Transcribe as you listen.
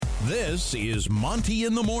This is Monty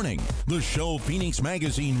in the Morning, the show Phoenix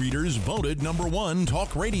Magazine readers voted #1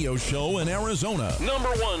 talk radio show in Arizona.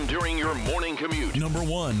 #1 during your morning commute.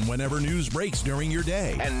 #1 whenever news breaks during your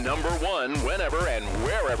day. And #1 whenever and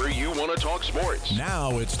wherever you want to talk sports.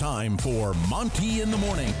 Now it's time for Monty in the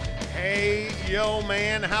Morning. Hey, yo,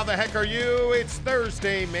 man, how the heck are you? It's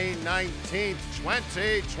Thursday, May 19th,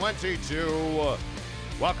 2022.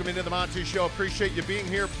 Welcome into the Monty Show. Appreciate you being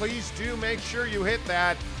here. Please do make sure you hit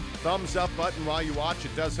that thumbs up button while you watch.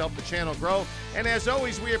 It does help the channel grow. And as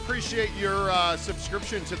always, we appreciate your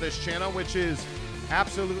subscription to this channel, which is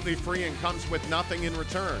absolutely free and comes with nothing in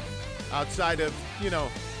return outside of,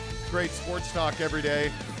 great sports talk every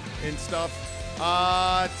day and stuff.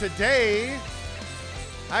 Today,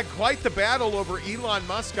 I had quite the battle over Elon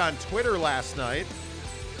Musk on Twitter last night.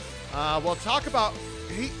 We'll talk about,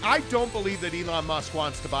 I don't believe that Elon Musk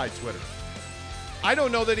wants to buy Twitter. I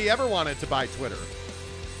don't know that he ever wanted to buy Twitter.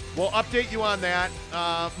 We'll update you on that.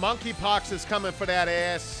 Monkeypox is coming for that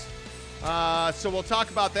ass. So we'll talk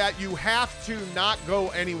about that. You have to not go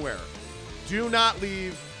anywhere. Do not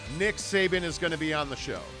leave. Nick Saban is going to be on the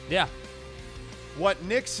show. Yeah. What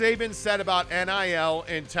Nick Saban said about NIL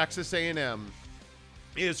in Texas A&M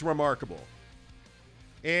is remarkable.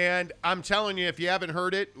 And I'm telling you, if you haven't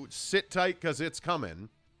heard it, sit tight because it's coming.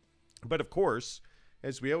 But of course,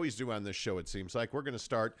 as we always do on this show, it seems like we're going to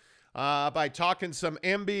start by talking some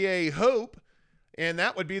NBA hope, and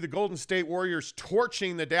that would be the Golden State Warriors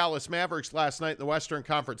torching the Dallas Mavericks last night in the Western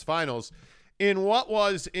Conference Finals in what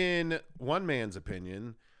was, in one man's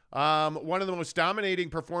opinion, one of the most dominating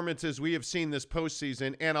performances we have seen this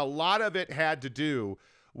postseason, and a lot of it had to do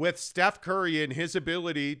with Steph Curry and his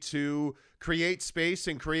ability to create space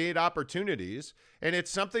and create opportunities, and it's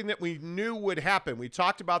something that we knew would happen. We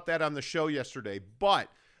talked about that on the show yesterday, but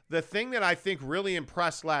the thing that I think really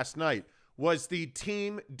impressed last night was the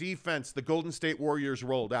team defense the Golden State Warriors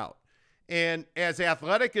rolled out. And as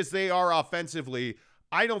athletic as they are offensively,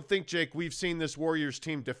 I don't think, Jake, we've seen this Warriors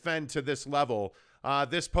team defend to this level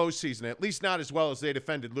this postseason, at least not as well as they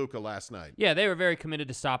defended Luka last night. Yeah, they were very committed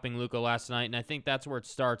to stopping Luka last night, and I think that's where it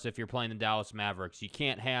starts if you're playing the Dallas Mavericks. You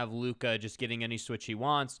can't have Luka just getting any switch he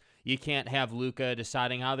wants. You can't have Luka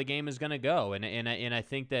deciding how the game is going to go. And I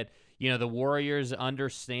think that, the Warriors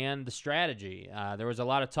understand the strategy. There was a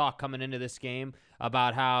lot of talk coming into this game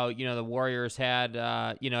about how, the Warriors had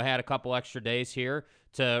a couple extra days here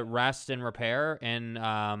to rest and repair, and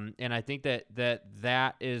I think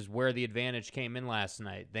that is where the advantage came in last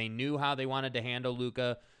night. They knew how they wanted to handle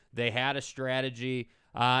Luka. They had a strategy,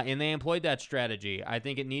 and they employed that strategy. I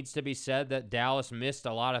think it needs to be said that Dallas missed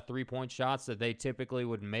a lot of three-point shots that they typically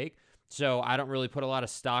would make. So I don't really put a lot of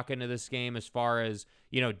stock into this game as far as,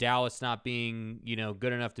 Dallas not being,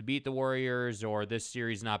 good enough to beat the Warriors or this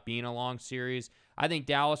series not being a long series. I think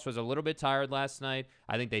Dallas was a little bit tired last night.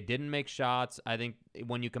 I think they didn't make shots. I think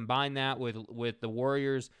when you combine that with the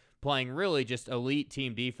Warriors playing really just elite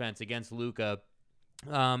team defense against Luka,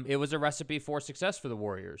 it was a recipe for success for the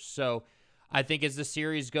Warriors. So I think as the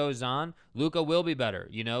series goes on, Luka will be better.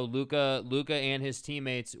 Luka and his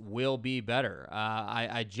teammates will be better.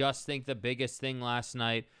 I just think the biggest thing last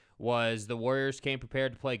night was the Warriors came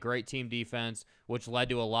prepared to play great team defense, which led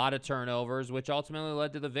to a lot of turnovers, which ultimately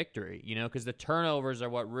led to the victory. Because the turnovers are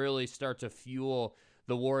what really start to fuel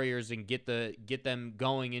the Warriors and get them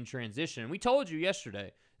going in transition. And we told you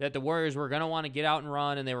yesterday that the Warriors were going to want to get out and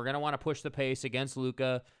run, and they were going to want to push the pace against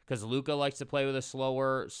Luka because Luka likes to play with a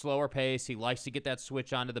slower pace. He likes to get that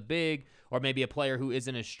switch onto the big or maybe a player who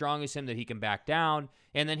isn't as strong as him that he can back down,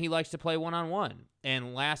 and then he likes to play one-on-one.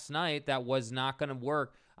 And last night, that was not going to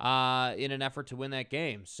work in an effort to win that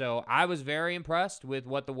game. So I was very impressed with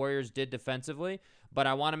what the Warriors did defensively, but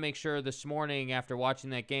I want to make sure this morning after watching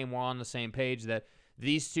that game we're on the same page that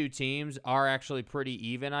these two teams are actually pretty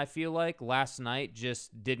even, I feel like. Last night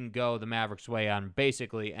just didn't go the Mavericks' way on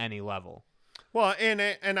basically any level. Well, and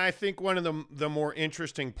I think one of the more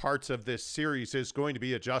interesting parts of this series is going to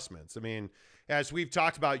be adjustments. I mean, as we've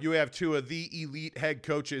talked about, you have two of the elite head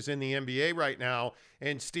coaches in the NBA right now,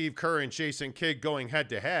 and Steve Kerr and Jason Kidd going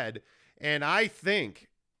head-to-head. And I think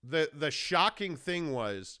the shocking thing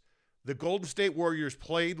was the Golden State Warriors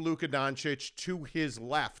played Luka Doncic to his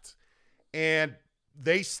left, and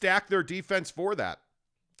they stacked their defense for that.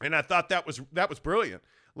 And I thought that was brilliant.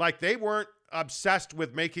 Like, they weren't obsessed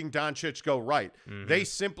with making Doncic go right. Mm-hmm. They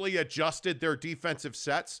simply adjusted their defensive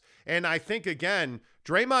sets. And I think, again,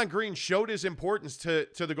 Draymond Green showed his importance to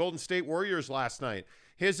the Golden State Warriors last night.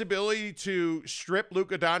 His ability to strip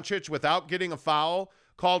Luka Doncic without getting a foul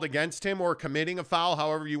called against him or committing a foul,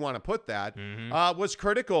 however you want to put that, was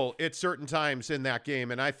critical at certain times in that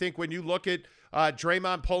game. And I think when you look at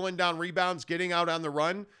Draymond pulling down rebounds, getting out on the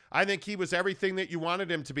run. I think he was everything that you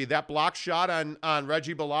wanted him to be. That block shot on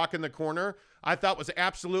Reggie Bullock in the corner, I thought was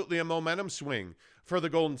absolutely a momentum swing for the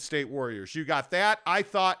Golden State Warriors. You got that. I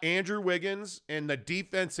thought Andrew Wiggins and the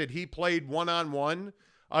defense that he played one-on-one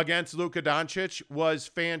against Luka Doncic was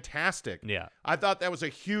fantastic. Yeah. I thought that was a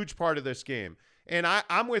huge part of this game. And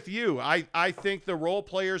I'm with you. I think the role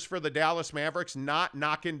players for the Dallas Mavericks not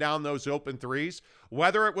knocking down those open threes,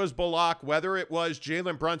 whether it was Bullock, whether it was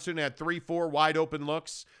Jalen Brunson had 3-4 wide open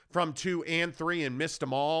looks from 2 and 3 and missed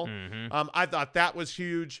them all. I thought that was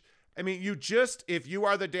huge. I mean, if you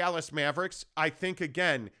are the Dallas Mavericks, I think,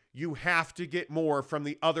 again, you have to get more from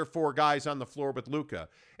the other 4 guys on the floor with Luka.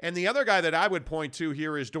 And the other guy that I would point to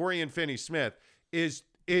here is Dorian Finney-Smith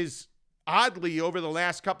is oddly over the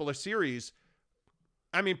last couple of series,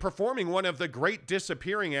 I mean, performing one of the great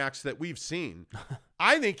disappearing acts that we've seen.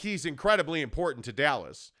 I think he's incredibly important to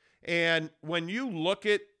Dallas. And when you look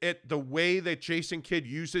at the way that Jason Kidd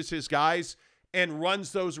uses his guys and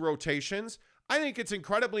runs those rotations, I think it's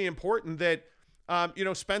incredibly important that,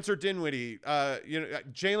 Spencer Dinwiddie,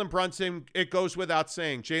 Jalen Brunson, it goes without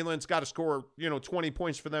saying. Jalen's got to score, 20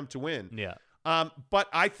 points for them to win. Yeah. But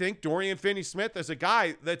I think Dorian Finney-Smith is a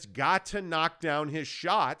guy that's got to knock down his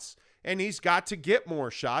shots, and he's got to get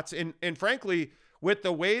more shots. And frankly, with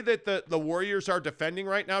the way that the Warriors are defending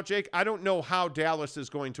right now, Jake, I don't know how Dallas is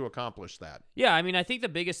going to accomplish that. Yeah, I mean, I think the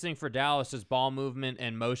biggest thing for Dallas is ball movement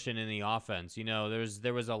and motion in the offense.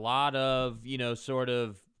 There was a lot of, sort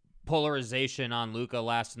of polarization on Luka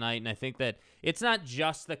last night, and I think that it's not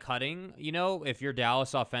just the cutting, if you're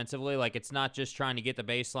Dallas offensively, like it's not just trying to get the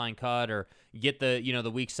baseline cut or get the,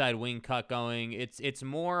 the weak side wing cut going. It's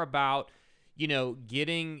more about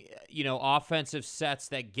getting, offensive sets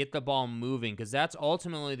that get the ball moving, because that's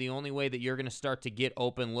ultimately the only way that you're going to start to get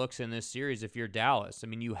open looks in this series if you're Dallas. I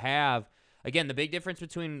mean, you have, again, the big difference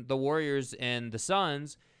between the Warriors and the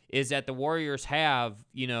Suns is that the Warriors have,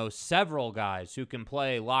 several guys who can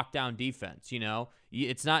play lockdown defense.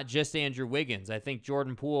 It's not just Andrew Wiggins. I think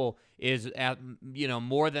Jordan Poole is,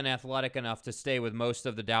 more than athletic enough to stay with most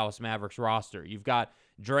of the Dallas Mavericks roster. You've got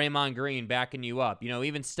Draymond Green backing you up.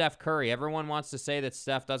 Even Steph Curry. Everyone wants to say that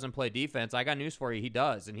Steph doesn't play defense. I got news for you. He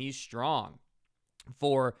does, and he's strong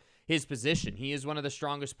for his position. He is one of the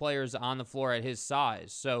strongest players on the floor at his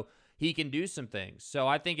size, so he can do some things. So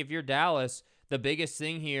I think if you're Dallas, the biggest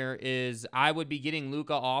thing here is I would be getting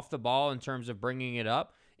Luka off the ball in terms of bringing it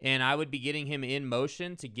up, and I would be getting him in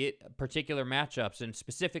motion to get particular matchups and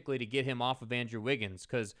specifically to get him off of Andrew Wiggins,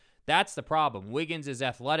 because that's the problem. Wiggins is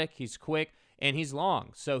athletic, he's quick, and he's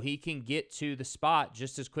long, so he can get to the spot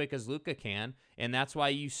just as quick as Luka can, and that's why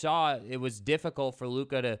you saw it was difficult for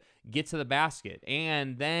Luka to get to the basket.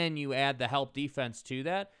 And then you add the help defense to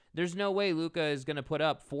that. There's no way Luka is going to put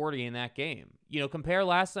up 40 in that game. Compare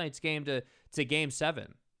last night's game to Game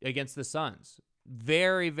 7 against the Suns.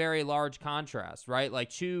 Very, very large contrast, right?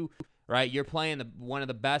 You're playing one of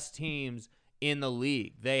the best teams in the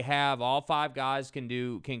league. They have all 5 guys can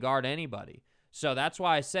guard anybody. So that's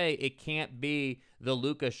why I say it can't be the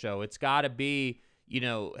Luka show. It's got to be,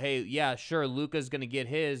 hey, yeah, sure, Luka's going to get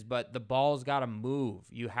his, but the ball's got to move.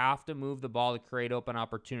 You have to move the ball to create open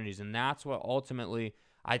opportunities, and that's what ultimately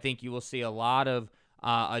I think you will see a lot of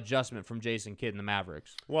adjustment from Jason Kidd and the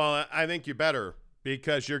Mavericks. Well, I think you better,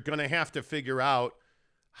 because you're going to have to figure out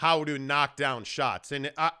how to knock down shots.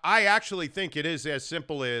 And I actually think it is as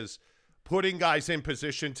simple as putting guys in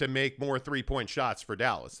position to make more three-point shots for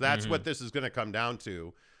Dallas. That's what this is going to come down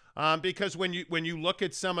to. Because when you look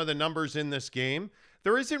at some of the numbers in this game,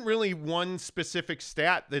 there isn't really one specific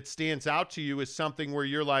stat that stands out to you as something where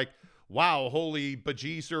you're like, wow, holy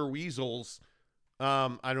bejesus weasels.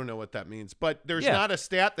 I don't know what that means, but there's not a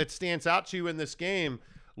stat that stands out to you in this game.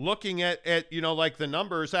 Looking at like the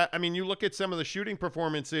numbers, I mean, you look at some of the shooting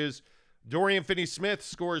performances. Dorian Finney-Smith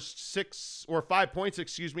scores 6 or 5 points,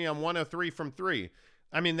 on 1 of 3 from 3.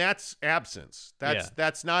 I mean, that's absence.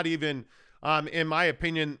 That's not even, in my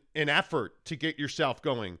opinion, an effort to get yourself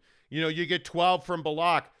going. You get 12 from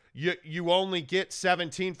Bullock. You only get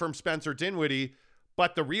 17 from Spencer Dinwiddie,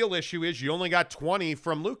 but the real issue is you only got 20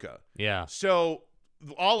 from Luka. Yeah. So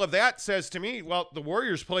all of that says to me, well, the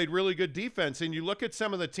Warriors played really good defense, and you look at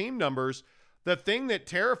some of the team numbers. The thing that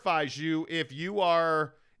terrifies you if you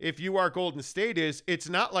are Golden State is it's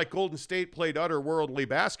not like Golden State played otherworldly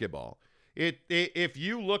basketball. If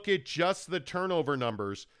you look at just the turnover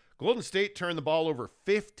numbers, Golden State turned the ball over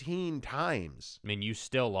 15 times. I mean, you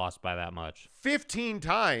still lost by that much. 15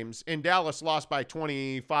 times, and Dallas lost by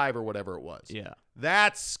 25 or whatever it was. Yeah.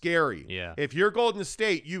 That's scary. Yeah. If you're Golden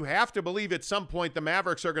State, you have to believe at some point the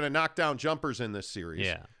Mavericks are going to knock down jumpers in this series.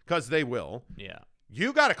 Yeah. Because they will. Yeah.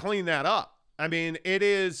 You got to clean that up. I mean, it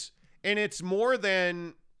is, and it's more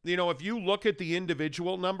than, if you look at the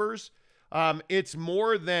individual numbers, it's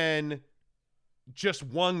more than just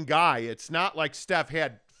one guy. It's not like Steph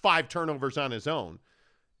had 5 turnovers on his own.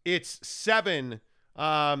 It's 7,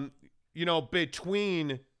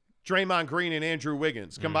 between Draymond Green and Andrew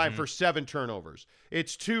Wiggins combined for 7 turnovers.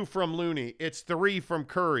 It's 2 from Looney. It's 3 from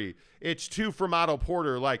Curry. It's 2 from Otto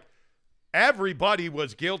Porter. Like, everybody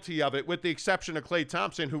was guilty of it with the exception of Klay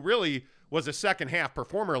Thompson, who really was a second-half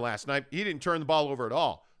performer last night. He didn't turn the ball over at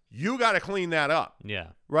all. You got to clean that up. Yeah.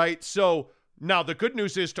 Right? So, now the good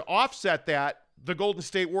news is to offset that, the Golden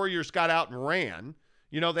State Warriors got out and ran.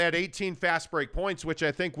 They had 18 fast break points, which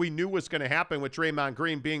I think we knew was going to happen with Draymond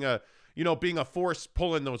Green being a force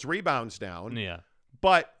pulling those rebounds down. Yeah.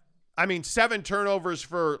 But, 7 turnovers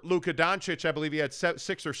for Luka Doncic. I believe he had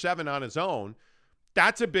 6 or 7 on his own.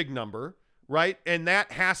 That's a big number, right? And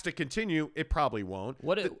that has to continue. It probably won't.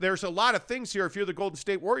 There's a lot of things here, if you're the Golden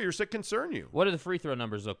State Warriors, that concern you. What do the free throw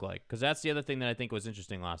numbers look like? Because that's the other thing that I think was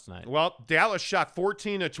interesting last night. Well, Dallas shot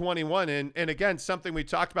 14 of 21. And again, something we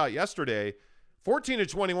talked about yesterday, 14 of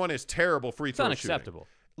 21 is terrible free throw shooting. It's unacceptable.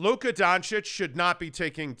 Luka Doncic should not be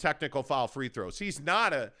taking technical foul free throws.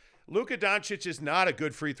 Luka Doncic is not a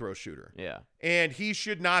good free throw shooter. Yeah. And he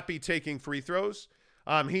should not be taking free throws.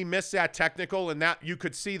 He missed that technical, and that you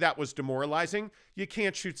could see that was demoralizing. You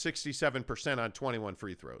can't shoot 67% on 21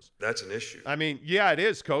 free throws. That's an issue. Yeah, it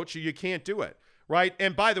is, Coach. You can't do it, right?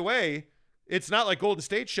 And by the way, it's not like Golden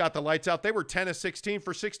State shot the lights out. They were 10 of 16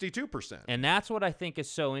 for 62%. And that's what I think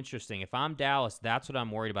is so interesting. If I'm Dallas, that's what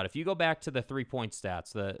I'm worried about. If you go back to the three-point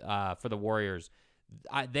stats for the Warriors,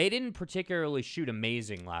 they didn't particularly shoot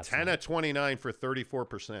amazing last night. 10 of 29 for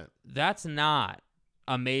 34%. That's not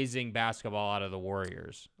amazing basketball out of the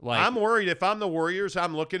Warriors. I'm worried if I'm the Warriors,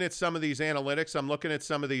 I'm looking at some of these analytics, I'm looking at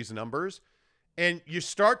some of these numbers, and you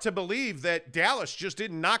start to believe that Dallas just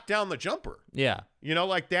didn't knock down the jumper. Yeah.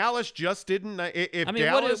 Dallas just didn't.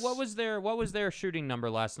 What was their shooting number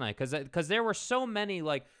last night? Because there were so many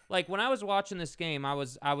like when I was watching this game, I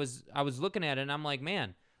was looking at it and I'm like,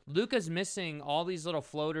 man, Luka's missing all these little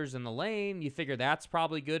floaters in the lane. You figure that's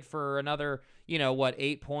probably good for another,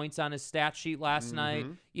 8 points on his stat sheet last night.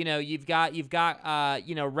 You've got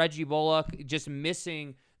Reggie Bullock just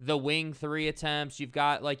missing the wing 3 attempts. You've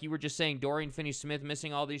got, like you were just saying, Dorian Finney-Smith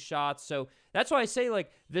missing all these shots. So that's why I say, like,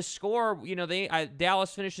 the score,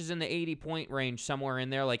 Dallas finishes in the 80-point range somewhere in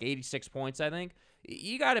there, like 86 points, I think.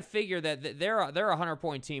 You got to figure that they're a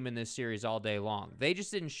 100-point team in this series all day long. They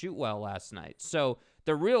just didn't shoot well last night. So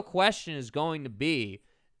the real question is going to be,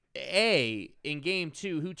 A, in game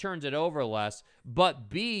 2, who turns it over less? But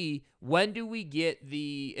B, when do we get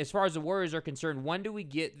as far as the Warriors are concerned, when do we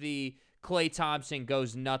get the Klay Thompson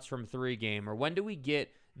goes nuts from 3 game? Or when do we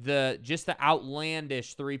get the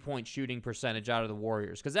outlandish 3-point shooting percentage out of the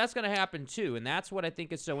Warriors? Because that's going to happen too, and that's what I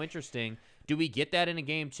think is so interesting. Do we get that in a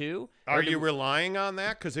game 2? Are you relying on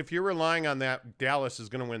that? Because if you're relying on that, Dallas is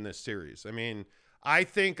going to win this series. I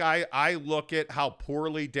think I look at how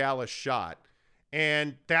poorly Dallas shot,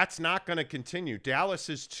 and that's not going to continue. Dallas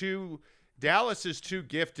is too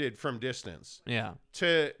gifted from distance. Yeah.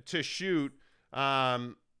 To shoot.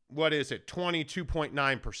 What is it?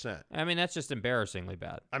 22.9%. That's just embarrassingly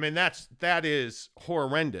bad. That is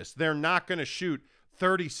horrendous. They're not going to shoot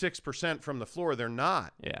 36% from the floor. They're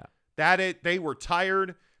not. Yeah. They were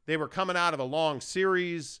tired. They were coming out of a long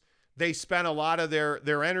series. They spent a lot of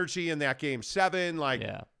their energy in that game 7.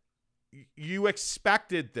 You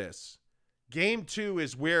expected this. Game 2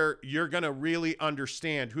 is where you're going to really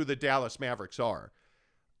understand who the Dallas Mavericks are.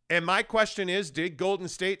 And my question is, did Golden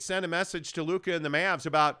State send a message to Luka and the Mavs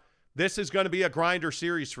about this is going to be a grinder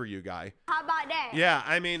series for you, guy? How about that? Yeah,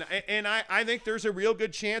 I think there's a real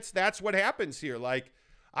good chance that's what happens here.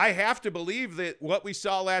 I have to believe that what we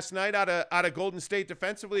saw last night out of Golden State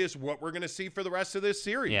defensively is what we're going to see for the rest of this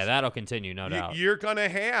series. Yeah, that'll continue, no doubt. You're going to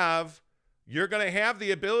have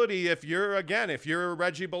the ability, if you're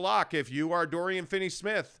Reggie Bullock, if you are Dorian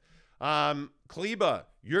Finney-Smith, Kleba,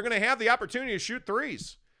 you're going to have the opportunity to shoot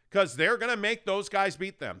threes. Because they're going to make those guys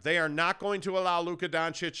beat them. They are not going to allow Luka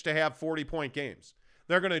Doncic to have 40-point games.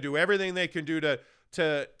 They're going to do everything they can do to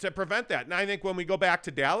prevent that. And I think when we go back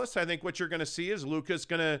to Dallas, I think what you're going to see is Luka's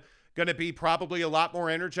going going to be probably a lot more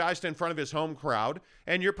energized in front of his home crowd,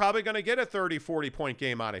 and you're probably going to get a 30, 40-point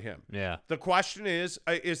game out of him. Yeah. The question is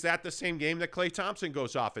that the same game that Klay Thompson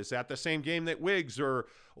goes off? Is that the same game that Wiggs or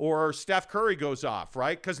Steph Curry goes off,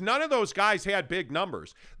 right? Because none of those guys had big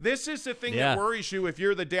numbers. This is the thing that worries you if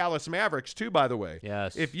you're the Dallas Mavericks, too, by the way.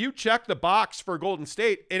 Yes. If you check the box for Golden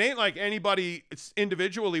State, it ain't like anybody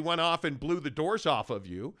individually went off and blew the doors off of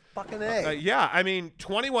you. Fucking A. Yeah, I mean,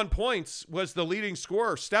 21 points was the leading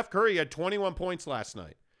scorer. Steph Curry had 21 points last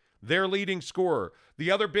night. Their leading scorer.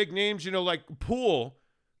 The other big names, like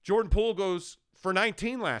Jordan Poole goes for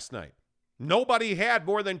 19 last night. Nobody had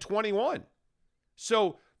more than 21.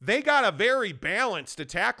 So they got a very balanced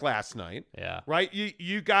attack last night. Yeah. Right?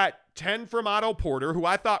 You got 10 from Otto Porter, who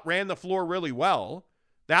I thought ran the floor really well.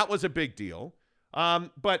 That was a big deal.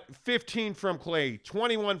 But 15 from Klay,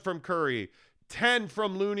 21 from Curry, 10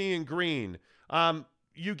 from Looney and Green.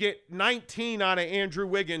 You get 19 out of Andrew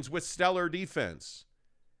Wiggins with stellar defense.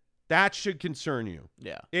 That should concern you.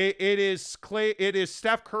 Yeah. It is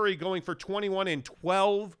Steph Curry going for 21 and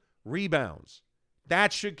 12 rebounds.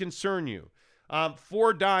 That should concern you.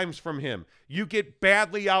 4 dimes from him. You get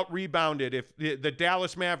badly out-rebounded if the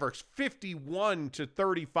Dallas Mavericks,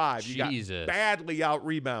 51-35. You got badly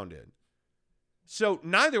out-rebounded. So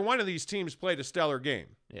neither one of these teams played a stellar game.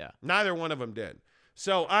 Yeah. Neither one of them did.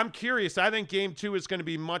 So I'm curious. I think Game 2 is going to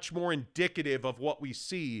be much more indicative of what we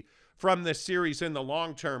see from this series in the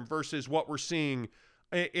long term versus what we're seeing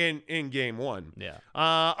in Game 1. Yeah.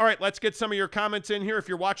 All right, let's get some of your comments in here. If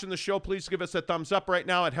you're watching the show, please give us a thumbs up right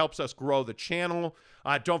now. It helps us grow the channel.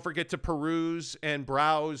 Don't forget to peruse and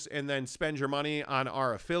browse and then spend your money on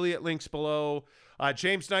our affiliate links below.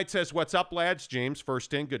 James Knight says, what's up, lads? James,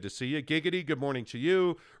 first in. Good to see you. Giggity, good morning to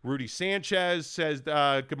you. Rudy Sanchez says,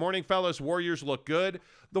 good morning, fellas. Warriors look good.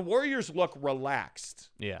 The Warriors look relaxed.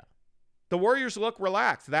 Yeah. The Warriors look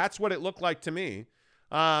relaxed. That's what it looked like to me.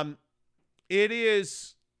 It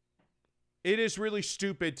is really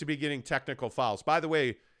stupid to be getting technical fouls. By the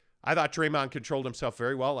way, I thought Draymond controlled himself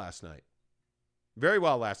very well last night. Very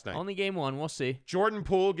well last night. Only Game 1. We'll see. Jordan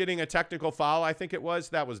Poole getting a technical foul, I think it was.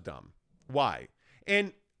 That was dumb. Why?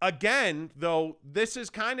 And again, though, this is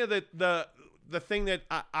kind of the thing that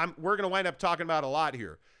we're going to wind up talking about a lot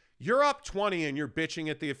here. You're up 20 and you're bitching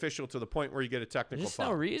at the official to the point where you get a technical There's foul.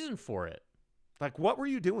 no reason for it. Like, what were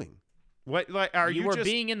you doing? What you were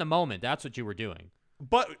being in the moment. That's what you were doing.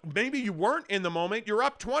 But maybe you weren't in the moment. You're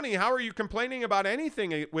up 20. How are you complaining about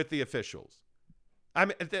anything with the officials? I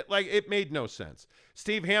mean, it made no sense.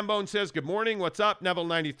 Steve Hambone says, good morning. What's up?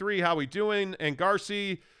 Neville93, how we doing? And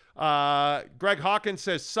Garci, Greg Hawkins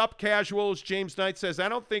says, sup casuals. James Knight says, I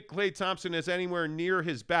don't think Klay Thompson is anywhere near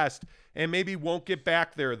his best and maybe won't get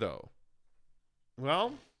back there, though.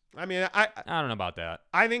 Well, I mean, I don't know about that.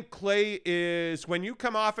 I think Klay is, when you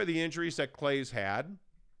come off of the injuries that Klay's had,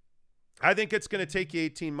 I think it's going to take you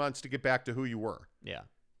 18 months to get back to who you were. Yeah.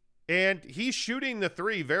 And he's shooting the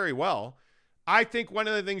 3 very well. I think one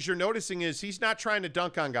of the things you're noticing is he's not trying to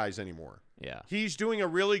dunk on guys anymore. Yeah. He's doing a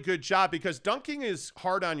really good job because dunking is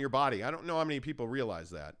hard on your body. I don't know how many people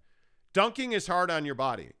realize that. Dunking is hard on your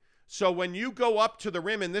body. So when you go up to the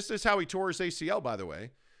rim, and this is how he tore his ACL, by the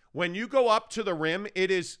way, when you go up to the rim,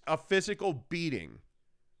 it is a physical beating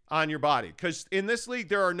on your body. Because in this league,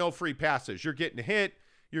 there are no free passes. You're getting hit.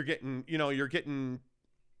 You're getting,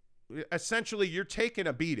 essentially, you're taking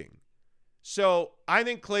a beating. So I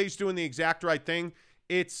think Klay's doing the exact right thing.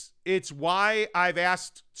 It's why I've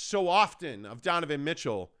asked so often of Donovan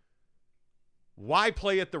Mitchell, why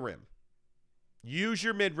play at the rim? Use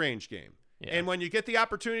your mid-range game. Yeah. And when you get the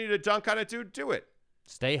opportunity to dunk on it, dude, do it.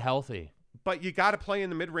 Stay healthy. But you got to play in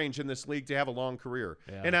the mid-range in this league to have a long career.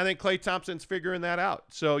 Yeah. And I think Klay Thompson's figuring that out.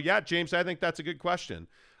 So, yeah, James, I think that's a good question.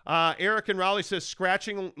 Eric and Raleigh says,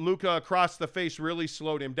 scratching Luka across the face really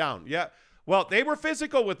slowed him down. Yeah, well, they were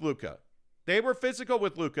physical with Luka. There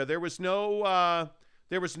was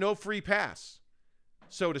no free pass,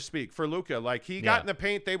 so to speak, for Luka. Like, he got in the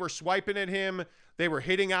paint. They were swiping at him. They were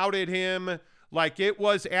hitting out at him. Like, it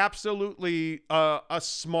was absolutely a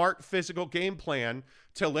smart physical game plan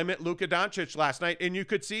to limit Luka Doncic last night. And you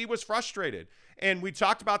could see he was frustrated. And we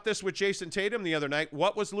talked about this with Jason Tatum the other night.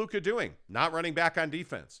 What was Luka doing? Not running back on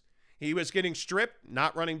defense. He was getting stripped,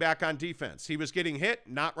 not running back on defense. He was getting hit,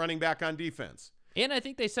 not running back on defense. And I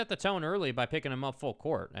think they set the tone early by picking him up full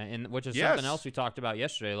court, and which is something else we talked about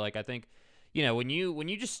yesterday. Like, I think, when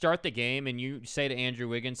you just start the game and you say to Andrew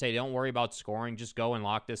Wiggins, say, don't worry about scoring, just go and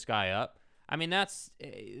lock this guy up. I mean, that's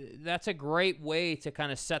a great way to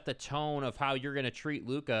kind of set the tone of how you're going to treat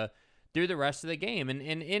Luka through the rest of the game.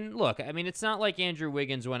 And look, I mean, it's not like Andrew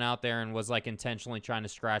Wiggins went out there and was like intentionally trying to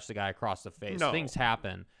scratch the guy across the face. No. Things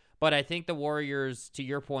happen. But I think the Warriors, to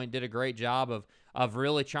your point, did a great job of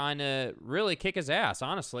really trying to really kick his ass,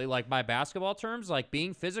 honestly, like by basketball terms, like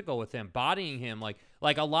being physical with him, bodying him,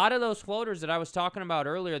 like a lot of those floaters that I was talking about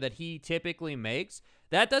earlier that he typically makes,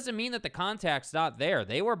 that doesn't mean that the contact's not there.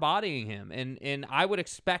 They were bodying him, and I would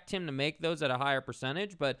expect him to make those at a higher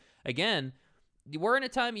percentage. But again, we're in a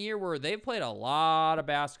time of year where they've played a lot of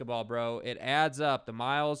basketball, bro. It adds up. The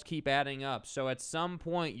miles keep adding up. So at some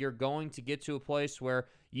point, you're going to get to a place where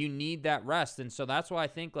you need that rest. And so that's why I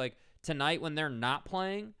think, like, tonight when they're not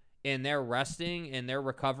playing and they're resting and they're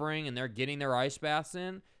recovering and they're getting their ice baths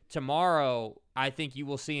in, tomorrow I think you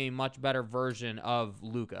will see a much better version of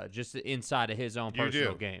Luka just inside of his own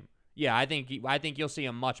personal game. Yeah, I think you'll see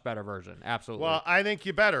a much better version. Absolutely. Well, I think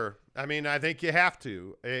you better. I mean, I think you have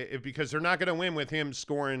to because they're not going to win with him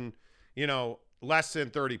scoring, less than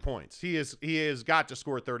 30 points. He has got to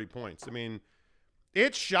score 30 points. I mean,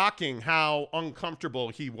 it's shocking how uncomfortable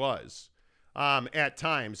he was at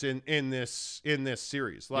times in this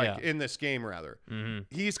series, in this game rather.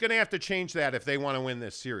 Mm-hmm. He's going to have to change that if they want to win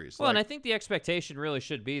this series. Well, and I think the expectation really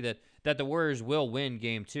should be that the Warriors will win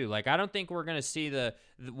game 2. Like, I don't think we're going to see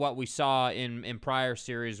what we saw in prior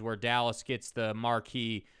series where Dallas gets the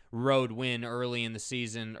marquee road win early in the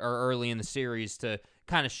season or early in the series to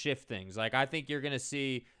kind of shift things. Like, I think you're going to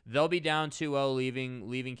see they'll be down 2-0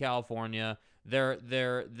 leaving California.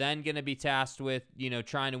 They're then going to be tasked with,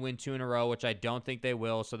 trying to win 2 in a row, which I don't think they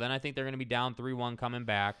will. So then I think they're going to be down 3-1 coming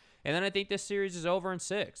back. And then I think this series is over in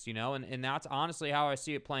 6, and that's honestly how I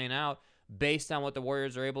see it playing out based on what the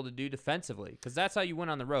Warriors are able to do defensively, because that's how you win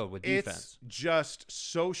on the road with defense. It's just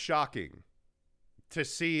so shocking to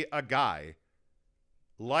see a guy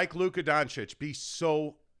like Luka Doncic be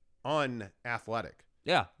so unathletic.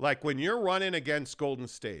 Yeah. Like when you're running against Golden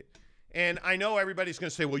State, and I know everybody's going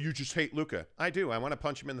to say, well, you just hate Luka. I do. I want to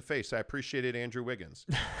punch him in the face. I appreciated Andrew Wiggins.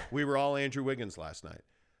 We were all Andrew Wiggins last night.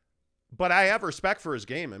 But I have respect for his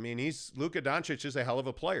game. I mean, Luka Doncic is a hell of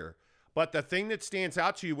a player. But the thing that stands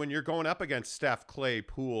out to you when you're going up against Steph, Clay,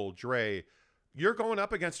 Poole, Dre, you're going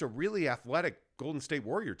up against a really athletic Golden State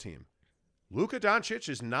Warrior team. Luka Doncic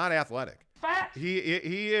is not athletic. Fat. He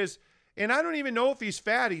is, and I don't even know if he's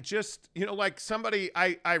fat. He just, like somebody,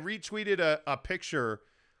 I retweeted a picture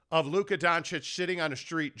of Luka Doncic sitting on a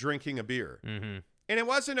street drinking a beer. Mm-hmm. And it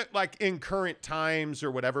wasn't like in current times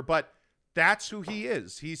or whatever, but that's who he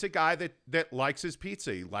is. He's a guy that likes his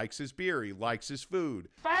pizza. He likes his beer. He likes his food.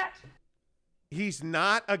 Fat. He's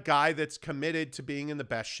not a guy that's committed to being in the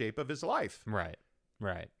best shape of his life. Right.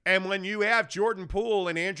 And when you have Jordan Poole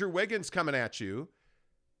and Andrew Wiggins coming at you,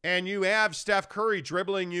 and you have Steph Curry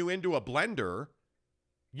dribbling you into a blender,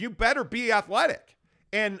 you better be athletic.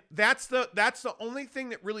 And that's the only thing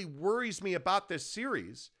that really worries me about this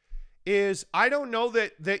series is I don't know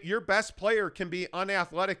that your best player can be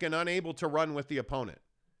unathletic and unable to run with the opponent.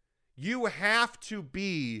 You have to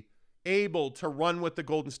be able to run with the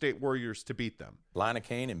Golden State Warriors to beat them.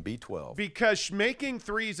 Lidocaine and B12. Because making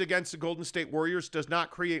threes against the Golden State Warriors does not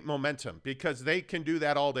create momentum because they can do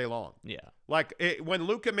that all day long. Yeah. Like when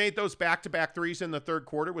Luka made those back-to-back threes in the third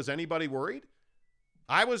quarter, was anybody worried?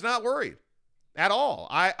 I was not worried at all.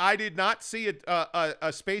 I did not see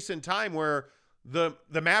a space in time where the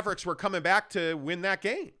Mavericks were coming back to win that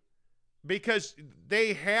game because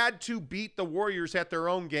they had to beat the Warriors at their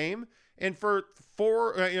own game. And for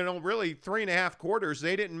really 3.5 quarters,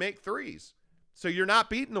 they didn't make threes. So you're not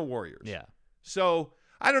beating the Warriors. Yeah. So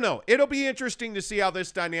I don't know. It'll be interesting to see how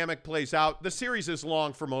this dynamic plays out. The series is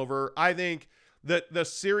long from over. I think that the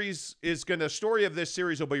story of this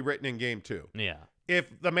series will be written in game 2. Yeah.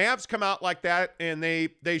 If the Mavs come out like that and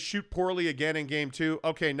they shoot poorly again in game 2,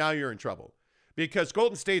 okay, now you're in trouble because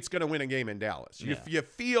Golden State's going to win a game in Dallas. Yeah. You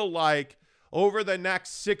feel like over the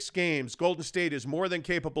next 6 games, Golden State is more than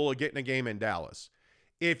capable of getting a game in Dallas.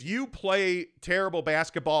 If you play terrible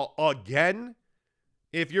basketball again,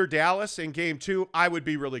 if you're Dallas in game 2, I would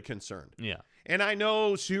be really concerned. Yeah. And I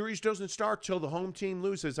know series doesn't start till the home team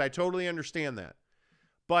loses. I totally understand that.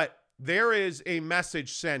 But there is a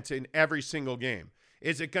message sent in every single game.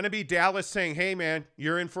 Is it going to be Dallas saying, hey, man,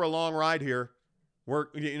 you're in for a long ride here.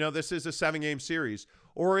 This is a 7-game series.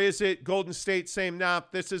 Or is it Golden State saying, nah,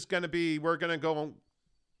 we're going to go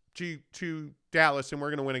to Dallas and we're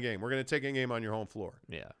going to win a game. We're going to take a game on your home floor.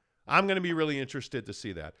 Yeah. I'm going to be really interested to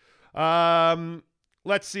see that.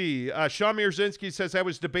 Let's see. Sean Mierzinski says, I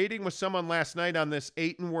was debating with someone last night on this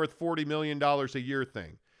Ayton worth $40 million a year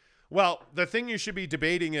thing. Well, the thing you should be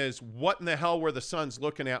debating is what in the hell were the Suns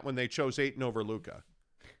looking at when they chose Ayton over Luka?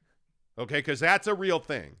 Okay, because that's a real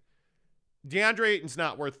thing. DeAndre Ayton's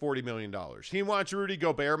not worth $40 million. He wants Rudy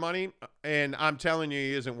Gobert money, and I'm telling you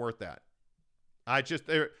he isn't worth that.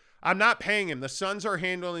 I'm not paying him. The Suns are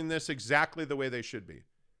handling this exactly the way they should be.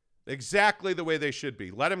 Exactly the way they should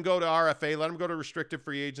be. Let him go to RFA. Let him go to restricted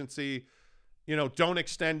free agency. Don't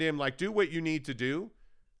extend him. Like, do what you need to do.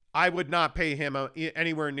 I would not pay him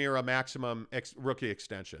anywhere near a maximum rookie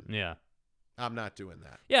extension. Yeah. I'm not doing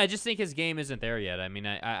that. Yeah, I just think his game isn't there yet. I mean,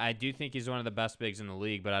 I do think he's one of the best bigs in the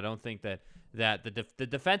league, but I don't think that the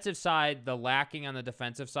defensive side, the lacking on the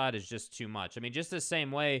defensive side is just too much. I mean, just the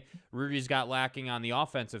same way Rudy's got lacking on the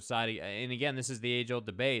offensive side. And again, this is the age-old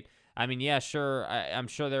debate. I mean, yeah, sure. I'm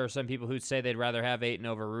sure there are some people who'd say they'd rather have Ayton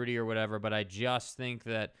over Rudy or whatever, but I just think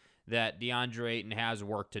that DeAndre Ayton has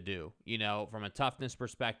work to do, from a toughness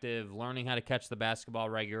perspective, learning how to catch the basketball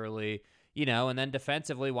regularly, and then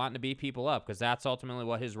defensively wanting to beat people up, because that's ultimately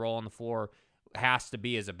what his role on the floor has to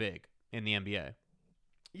be as a big in the NBA.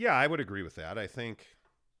 Yeah, I would agree with that. I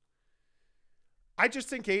just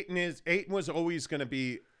think Ayton was always going to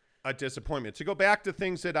be a disappointment. To go back to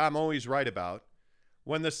things that I'm always right about,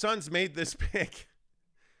 when the Suns made this pick,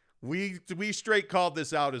 we straight called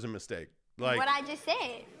this out as a mistake. Like what I just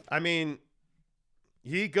said. I mean,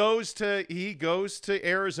 he goes to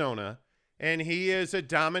Arizona, and he is a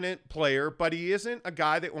dominant player, but he isn't a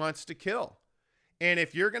guy that wants to kill. And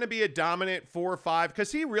if you're going to be a dominant 4 or 5,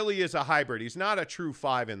 because he really is a hybrid. He's not a true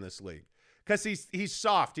 5 in this league, because he's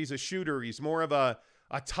soft. He's a shooter. He's more of a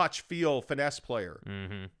touch, feel, finesse player.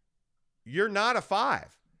 Mm-hmm. You're not a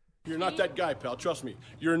 5. You're not that guy, pal. Trust me.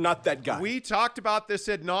 You're not that guy. We talked about this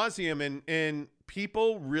ad nauseum, and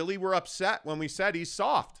people really were upset when we said he's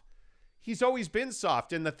soft. He's always been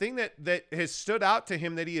soft. And the thing that has stood out to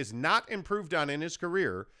him that he has not improved on in his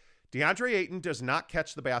career, DeAndre Ayton does not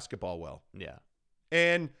catch the basketball well. Yeah.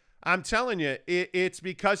 And I'm telling you, it's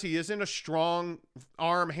because he isn't a strong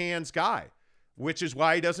arm hands guy, which is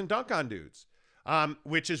why he doesn't dunk on dudes,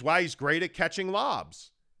 which is why he's great at catching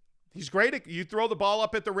lobs. He's great at, you throw the ball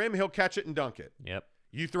up at the rim, he'll catch it and dunk it. Yep.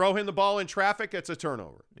 You throw him the ball in traffic, it's a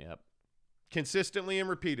turnover. Yep. Consistently and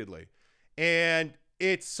repeatedly. And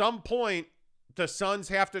at some point, the Suns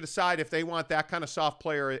have to decide if they want that kind of soft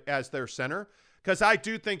player as their center, because I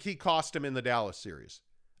do think he cost him in the Dallas series.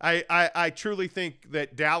 I truly think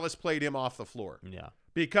that Dallas played him off the floor. Yeah.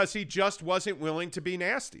 Because he just wasn't willing to be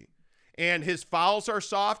nasty. And his fouls are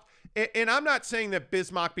soft. And I'm not saying that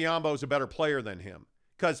Bismack Biyombo is a better player than him,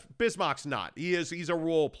 because Bismack's not. He's a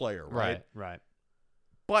role player, right? Right.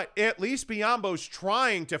 But at least Biyombo's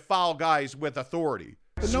trying to foul guys with authority.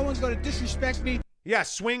 But no one's going to disrespect me. Yeah,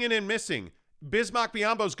 swinging and missing. Bismack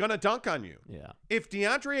Biyombo's going to dunk on you. Yeah. If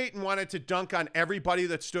DeAndre Ayton wanted to dunk on everybody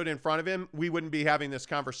that stood in front of him, we wouldn't be having this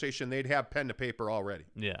conversation. They'd have pen to paper already.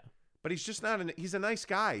 Yeah. But he's just not he's a nice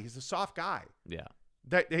guy. He's a soft guy. Yeah.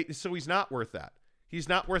 So he's not worth that. He's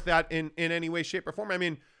not worth that in any way, shape, or form. I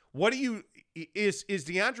mean, is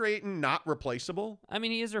DeAndre Ayton not replaceable? I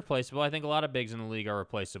mean, he is replaceable. I think a lot of bigs in the league are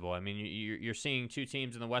replaceable. I mean, you're seeing two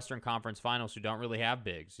teams in the Western Conference Finals who don't really have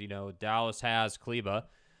bigs. Dallas has Kleba,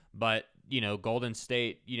 but Golden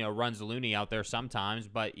State, runs Looney out there sometimes,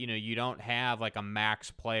 but you don't have like a max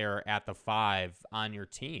player at the 5 on your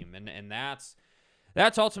team, and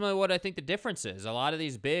that's ultimately what I think the difference is. A lot of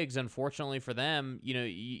these bigs, unfortunately for them,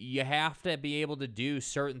 you have to be able to do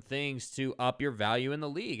certain things to up your value in the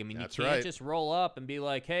league. I mean, that's you can't right. just roll up and be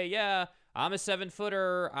like, hey, yeah, I'm a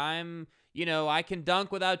 7-footer. I can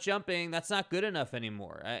dunk without jumping. That's not good enough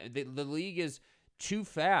anymore. The league is too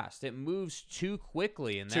fast. It moves too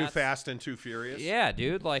quickly. And too fast and too furious. Yeah,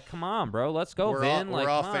 dude. Like, come on, bro. Let's go, Vin. We're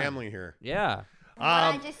all family here. Yeah. What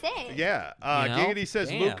I just said. Yeah. Giggity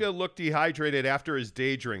says Luka looked dehydrated after his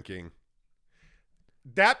day drinking.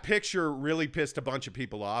 That picture really pissed a bunch of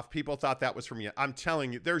people off. People thought that was from you. I'm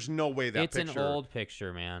telling you, there's no way that it's picture. An old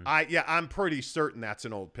picture, man. I'm pretty certain that's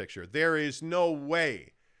an old picture. There is no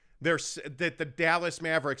way that the Dallas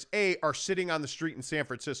Mavericks are sitting on the street in San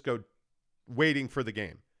Francisco waiting for the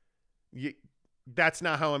game. That's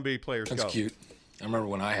not how NBA players go. That's cute. I remember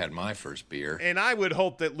when I had my first beer. And I would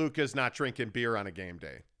hope that Luka's not drinking beer on a game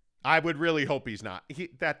day. I would really hope he's not.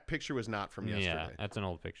 That picture was not from yesterday. Yeah, that's an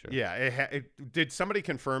old picture. Yeah. Did somebody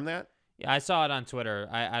confirm that? Yeah, I saw it on Twitter.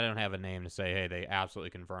 I don't have a name to say, hey, they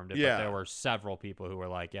absolutely confirmed it. Yeah. But there were several people who were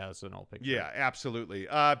like, yeah, this is an old picture. Yeah, absolutely.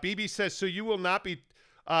 BB says, so you will not be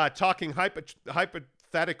talking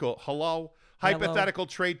hypothetical. Hello? Hypothetical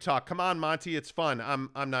trade talk. Come on, Monty. It's fun.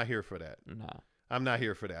 I'm not here for that. No. I'm not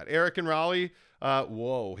here for that. Eric and Raleigh,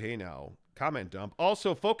 whoa, hey now. Comment dump.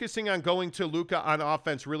 Also, focusing on going to Luka on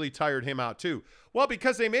offense really tired him out too. Well,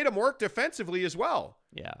 because they made him work defensively as well.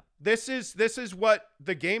 Yeah. This is what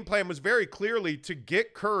the game plan was very clearly, to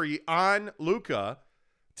get Curry on Luka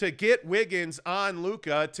to get Wiggins on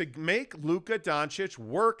Luka to make Luka Doncic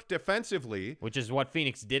work defensively, which is what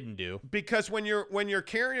Phoenix didn't do. Because when you're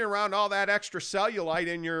carrying around all that extra cellulite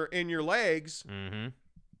in your legs,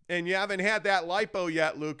 and you haven't had that lipo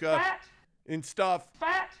yet, Luka, and stuff,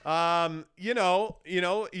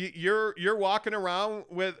 you're walking around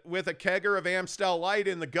with a kegger of Amstel Light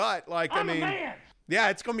in the gut, like I mean, yeah,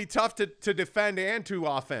 it's gonna be tough to defend and to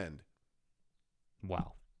offend.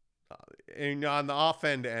 Wow. And on the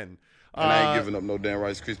offend end. And I ain't giving up no damn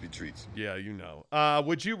Rice Krispie treats. Yeah, you know.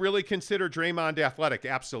 Would you really consider Draymond athletic?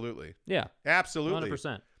 Absolutely. Yeah. Absolutely.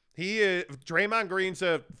 100%. Draymond Green's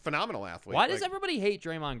a phenomenal athlete. Why does everybody hate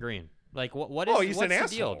Draymond Green? Like, what is he's an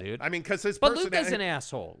asshole, deal, dude? I mean, because But Luka's an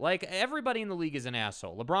asshole. Like, everybody in the league is an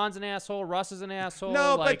asshole. LeBron's an asshole. Russ is an asshole.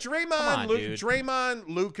 No, like, but Draymond,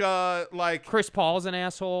 Luka, like Chris Paul's an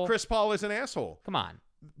asshole. Chris Paul is an asshole. Come on.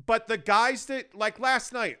 But the guys that, like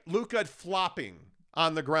last night, Luka flopping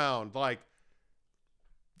on the ground, like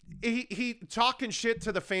he talking shit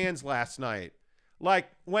to the fans last night.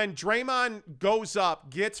 Like when Draymond goes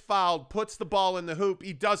up, gets fouled, puts the ball in the hoop,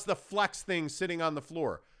 he does the flex thing sitting on the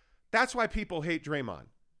floor. That's why people hate Draymond,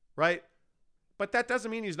 right? But that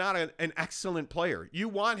doesn't mean he's not an excellent player. You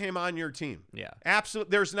want him on your team. Yeah.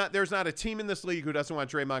 Absolutely. There's not a team in this league who doesn't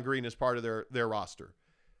want Draymond Green as part of their roster.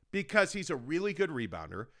 Because he's a really good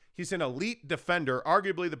rebounder. He's an elite defender,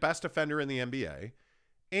 arguably the best defender in the NBA.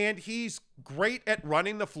 And he's great at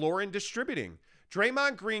running the floor and distributing.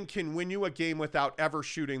 Draymond Green can win you a game without ever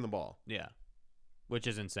shooting the ball. Yeah, which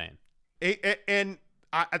is insane.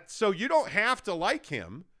 So you don't have to like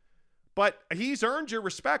him, but he's earned your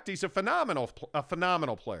respect. He's a phenomenal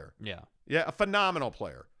player. Yeah. Yeah, a phenomenal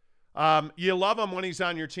player. You love him when he's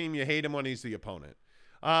on your team. You hate him when he's the opponent.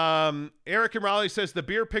 Eric and Raleigh says the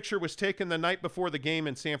beer picture was taken the night before the game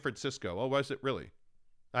in San Francisco. Oh, was it really?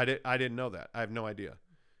 I didn't know that. I have no idea.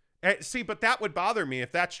 See, but that would bother me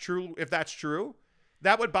if that's true.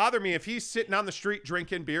 That would bother me if he's sitting on the street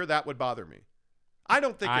drinking beer. That would bother me. I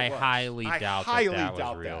don't think it was. I highly doubt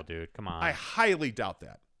that was real, dude. Come on. I highly doubt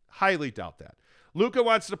that. Highly doubt that. Luka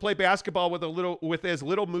wants to play basketball with as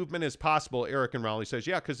little movement as possible. Eric and Raleigh says,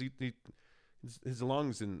 yeah, because his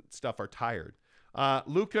lungs and stuff are tired.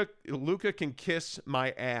 Luka can kiss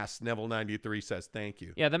my ass. Neville 93 says thank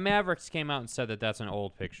you. Yeah, the Mavericks came out and said that that's an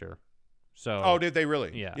old picture. So oh, did they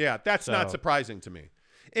really? Yeah. Yeah, that's not surprising to me.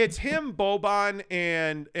 It's him, Boban,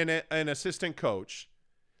 and an assistant coach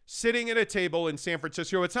sitting at a table in San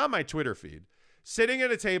Francisco. It's on my Twitter feed. Sitting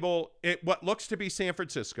at a table at what looks to be San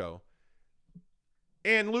Francisco,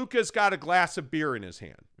 and Luka's got a glass of beer in his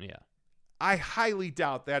hand. Yeah. I highly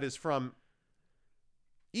doubt that is from.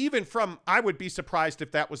 I would be surprised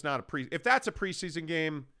if that was not if that's a preseason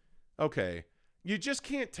game, okay. You just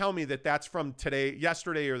can't tell me that that's from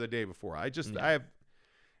yesterday or the day before. I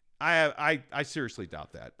seriously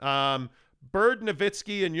doubt that. Bird,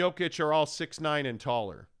 Nowitzki, and Jokic are all 6'9" and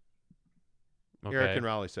taller. Okay. Eric and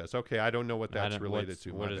Raleigh says, okay, I don't know what that's related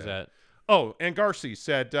to. What is that? Oh, and Garcia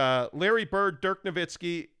said, Larry Bird, Dirk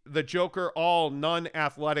Nowitzki, the Joker, all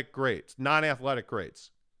non-athletic greats.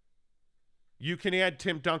 You can add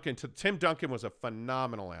Tim Duncan. Tim Duncan was a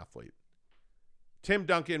phenomenal athlete.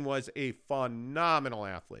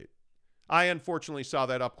 I unfortunately saw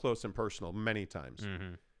that up close and personal many times.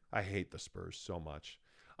 Mm-hmm. I hate the Spurs so much.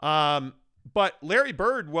 But Larry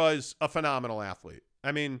Bird was a phenomenal athlete.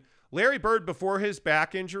 I mean, Larry Bird, before his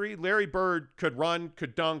back injury, Larry Bird could run,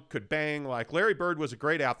 could dunk, could bang. Like, Larry Bird was a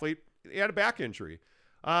great athlete. He had a back injury.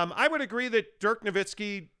 I would agree that Dirk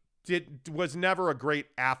Nowitzki was never a great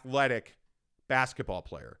athletic basketball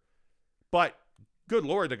player. But good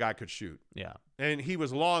Lord, the guy could shoot. Yeah. And he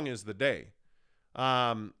was long as the day.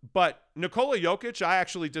 But Nikola Jokic, I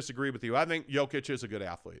actually disagree with you. I think Jokic is a good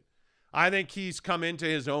athlete. I think he's come into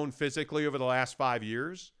his own physically over the last 5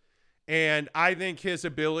 years. And I think his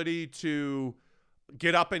ability to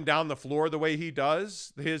get up and down the floor the way he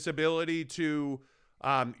does, his ability to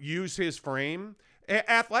use his frame,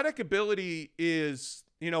 athletic ability is,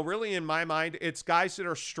 really in my mind, it's guys that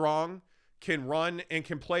are strong, can run, and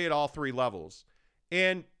can play at all three levels.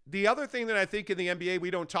 And the other thing that I think in the NBA we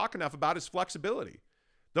don't talk enough about is flexibility.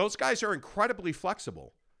 Those guys are incredibly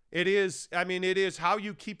flexible. It is how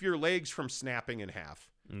you keep your legs from snapping in half.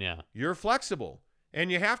 Yeah. You're flexible,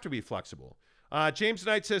 and you have to be flexible. James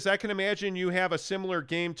Knight says, I can imagine you have a similar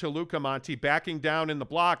game to Luka, Monty, backing down in the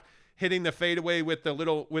block, hitting the fadeaway with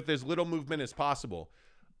as little movement as possible.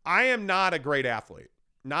 I am not a great athlete.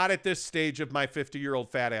 Not at this stage of my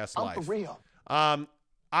 50-year-old fat-ass life. For real.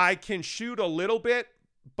 I can shoot a little bit,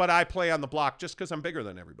 but I play on the block just because I'm bigger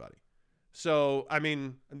than everybody. So,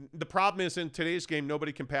 the problem is in today's game,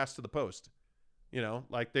 nobody can pass to the post.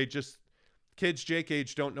 Like kids Jake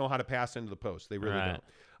age don't know how to pass into the post. They really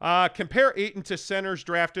don't. Compare Ayton to centers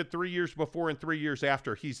drafted 3 years before and 3 years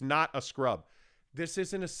after. He's not a scrub. This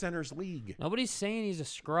isn't a centers league. Nobody's saying he's a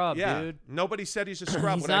scrub, dude. Nobody said he's a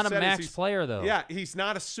scrub. He's not a max player, though. Yeah, he's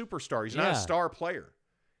not a superstar. He's not a star player.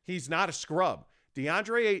 He's not a scrub.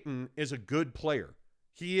 DeAndre Ayton is a good player.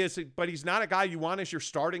 He is, but he's not a guy you want as your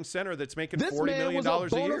starting center that's making $40 million a year. This man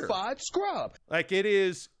was a bona fide scrub. Like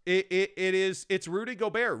it's Rudy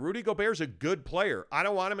Gobert. Rudy Gobert's a good player. I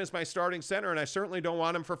don't want him as my starting center, and I certainly don't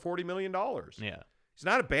want him for $40 million. Yeah. He's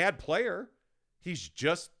not a bad player. He's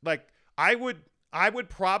just like, I would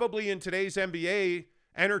probably in today's NBA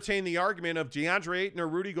entertain the argument of DeAndre Ayton or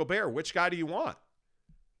Rudy Gobert. Which guy do you want?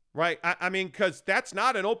 Right? I mean, because that's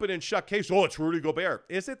not an open and shut case. Oh, it's Rudy Gobert.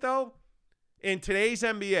 Is it, though? In today's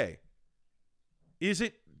NBA, is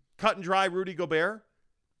it cut and dry Rudy Gobert?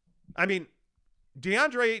 I mean,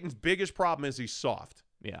 DeAndre Ayton's biggest problem is he's soft.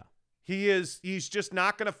 Yeah. He's just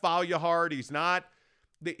not going to foul you hard. He's not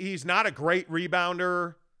a great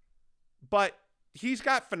rebounder, but he's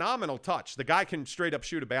got phenomenal touch. The guy can straight up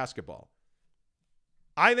shoot a basketball.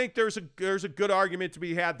 I think there's a good argument to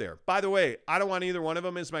be had there. By the way, I don't want either one of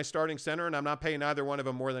them as my starting center, and I'm not paying either one of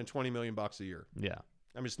them more than $20 million a year. Yeah.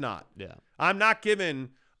 I'm just not. Yeah. I'm not giving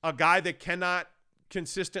a guy that cannot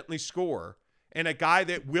consistently score and a guy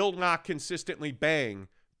that will not consistently bang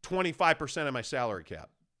 25% of my salary cap.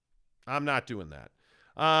 I'm not doing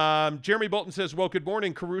that. Jeremy Bolton says, well, good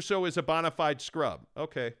morning. Caruso is a bona fide scrub.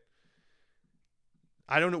 Okay.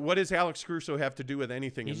 I don't know. What does Alex Caruso have to do with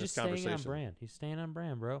anything in this conversation? He's just staying on brand. He's staying on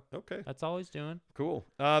brand, bro. Okay. That's all he's doing. Cool.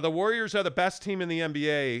 The Warriors are the best team in the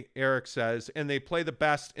NBA, Eric says, and they play the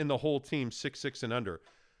best in the whole team, 6'6" and under.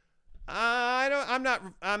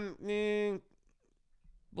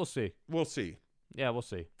 We'll see. We'll see. Yeah, we'll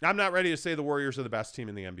see. I'm not ready to say the Warriors are the best team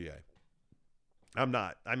in the NBA. I'm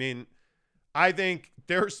not. I mean, I think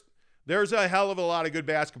there's a hell of a lot of good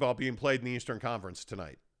basketball being played in the Eastern Conference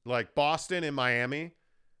tonight. Like Boston and Miami.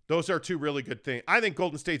 Those are two really good things. I think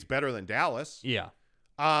Golden State's better than Dallas. Yeah.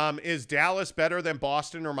 Is Dallas better than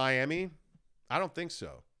Boston or Miami? I don't think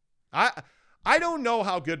so. I don't know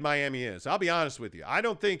how good Miami is. I'll be honest with you.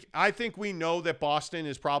 I think we know that Boston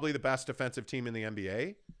is probably the best defensive team in the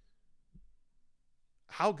NBA.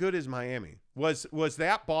 How good is Miami? Was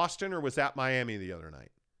that Boston or was that Miami the other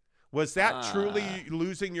night? Was that truly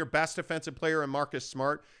losing your best defensive player in Marcus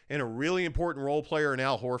Smart and a really important role player in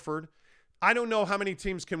Al Horford? I don't know how many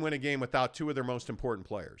teams can win a game without two of their most important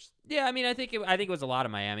players. Yeah, I mean, I think it was a lot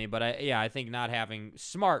of Miami, but I think not having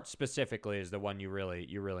Smart specifically is the one you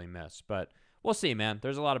really miss. But we'll see, man.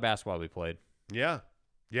 There's a lot of basketball we played. Yeah.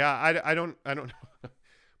 I don't know.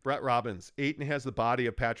 Brett Robbins, Ayton has the body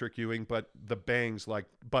of Patrick Ewing, but bangs like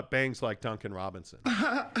Duncan Robinson.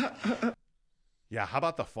 Yeah, how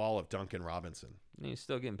about the fall of Duncan Robinson? He's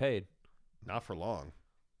still getting paid. Not for long.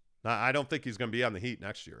 I don't think he's going to be on the Heat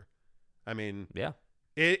next year. I mean, yeah,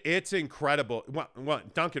 it's incredible.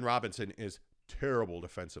 Duncan Robinson is terrible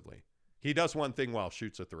defensively. He does one thing well,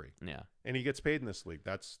 shoots a three. Yeah, and he gets paid in this league.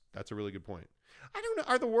 That's a really good point. I don't know.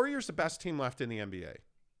 Are the Warriors the best team left in the NBA?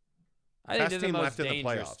 I think they're the most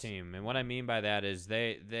dangerous team, and what I mean by that is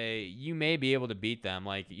you may be able to beat them,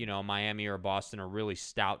 like Miami or Boston, a really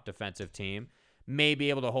stout defensive team, may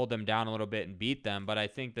be able to hold them down a little bit and beat them. But I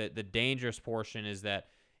think that the dangerous portion is that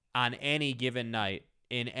on any given night,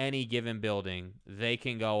 in any given building, they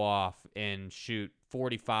can go off and shoot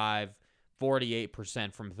 45,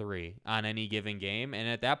 48% from three on any given game. And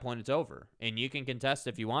at that point, it's over. And you can contest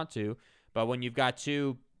if you want to. But when you've got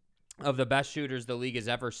two of the best shooters the league has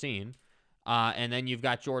ever seen, and then you've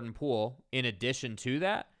got Jordan Poole in addition to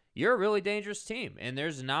that, you're a really dangerous team. And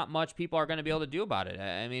there's not much people are going to be able to do about it.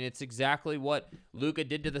 I mean, it's exactly what Luka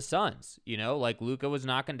did to the Suns. Like Luka was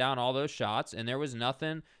knocking down all those shots, and there was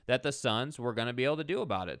nothing that the Suns were going to be able to do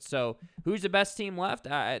about it. So who's the best team left?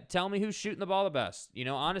 Tell me who's shooting the ball the best.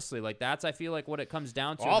 Honestly, like that's, I feel like, what it comes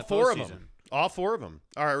down to. All four of them. All four of them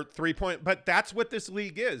are 3-point. But that's what this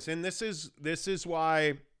league is. And this is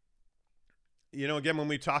why, again, when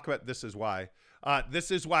we talk about this is why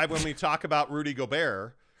when we talk about Rudy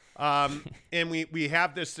Gobert, and we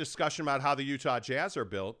have this discussion about how the Utah Jazz are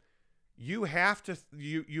built, you have to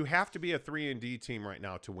be a 3-and-D team right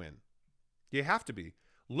now to win. You have to be.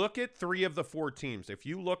 Look at 3 of the 4 teams. If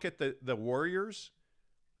you look at the Warriors,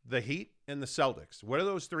 the Heat, and the Celtics, what do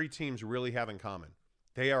those 3 teams really have in common?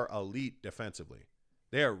 They are elite defensively.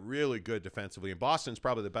 They are really good defensively, and Boston's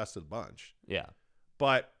probably the best of the bunch. Yeah.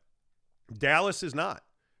 But Dallas is not.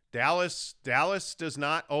 Dallas does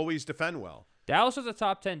not always defend well. Dallas was a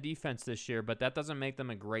top 10 defense this year, but that doesn't make them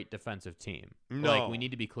a great defensive team. No. We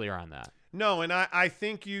need to be clear on that. No, and I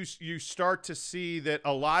think you start to see that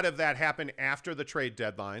a lot of that happened after the trade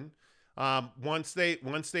deadline. Once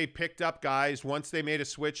they picked up guys, once they made a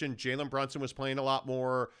switch and Jalen Brunson was playing a lot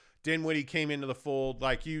more, Dinwiddie came into the fold.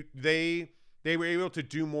 Like they were able to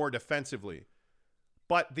do more defensively.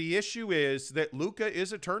 But the issue is that Luka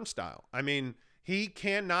is a turnstile. I mean, he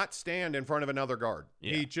cannot stand in front of another guard.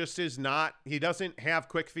 Yeah. He just is not. He doesn't have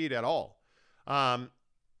quick feet at all.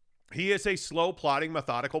 He is a slow, plodding,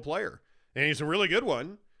 methodical player, and he's a really good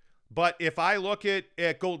one. But if I look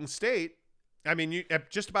at Golden State, I mean,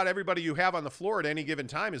 just about everybody you have on the floor at any given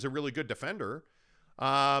time is a really good defender.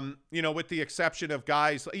 With the exception of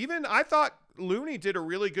guys. Even I thought Looney did a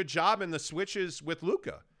really good job in the switches with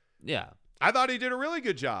Luka. Yeah. I thought he did a really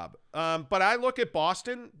good job. But I look at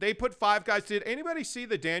Boston. They put 5 guys. Did anybody see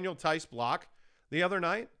the Daniel Tice block the other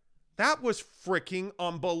night? That was freaking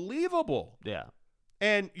unbelievable. Yeah.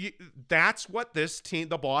 And that's what this team,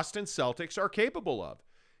 the Boston Celtics, are capable of.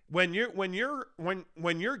 When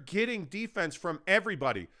you're getting defense from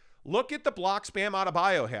everybody, look at the blocks Bam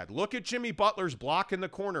Adebayo had. Look at Jimmy Butler's block in the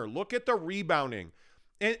corner. Look at the rebounding.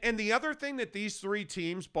 And the other thing that these 3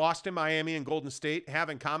 teams, Boston, Miami, and Golden State, have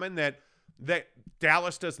in common that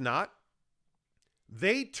Dallas does not,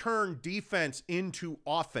 they turn defense into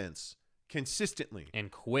offense consistently. And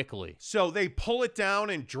quickly. So they pull it down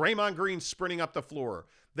and Draymond Green's sprinting up the floor.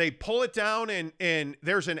 They pull it down and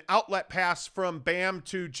there's an outlet pass from Bam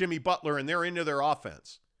to Jimmy Butler and they're into their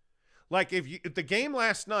offense. Like if the game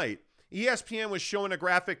last night, ESPN was showing a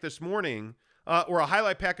graphic this morning or a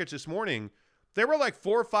highlight package this morning. There were like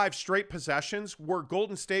 4 or 5 straight possessions where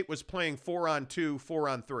Golden State was playing 4-on-2,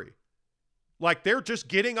 4-on-3. Like, they're just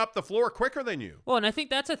getting up the floor quicker than you. Well, and I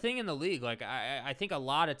think that's a thing in the league. Like, I think a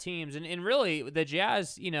lot of teams, and really the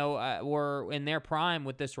Jazz, were in their prime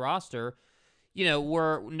with this roster,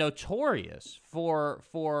 were notorious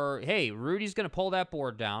for hey, Rudy's going to pull that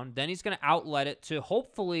board down. Then he's going to outlet it to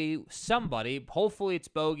hopefully somebody. Hopefully it's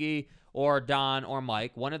Bogey or Don or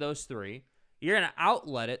Mike, one of those 3. You're going to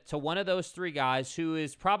outlet it to one of those 3 guys who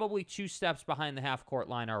is probably 2 steps behind the half-court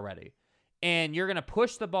line already. And you're going to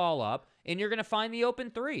push the ball up, and you're going to find the open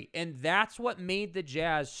 3. And that's what made the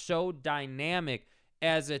Jazz so dynamic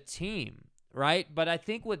as a team, right? But I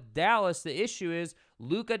think with Dallas, the issue is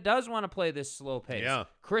Luka does want to play this slow pace. Yeah.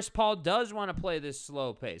 Chris Paul does want to play this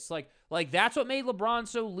slow pace. Like that's what made LeBron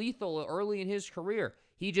so lethal early in his career.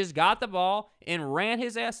 He just got the ball and ran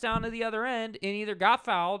his ass down to the other end and either got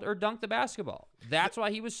fouled or dunked the basketball. That's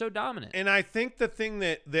why he was so dominant. And I think the thing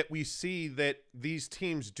that we see that these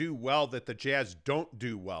teams do well that the Jazz don't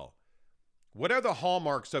do well, what are the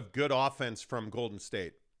hallmarks of good offense from Golden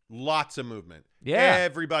State? Lots of movement. Yeah.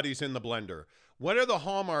 Everybody's in the blender. What are the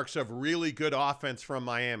hallmarks of really good offense from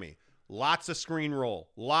Miami? Lots of screen roll.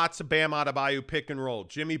 Lots of Bam Adebayo pick and roll.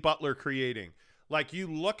 Jimmy Butler creating. Like, you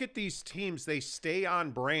look at these teams, they stay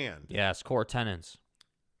on brand. Yes, core tenants.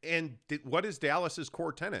 And what is Dallas's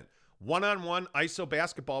core tenant? One-on-one ISO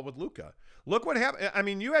basketball with Luka. Look what happened. I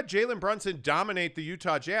mean, you had Jalen Brunson dominate the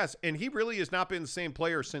Utah Jazz, and he really has not been the same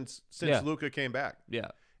player since Luka came back. Yeah.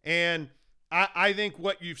 And I think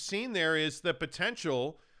what you've seen there is the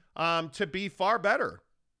potential to be far better.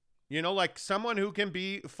 Like someone who can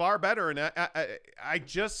be far better. And I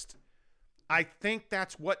think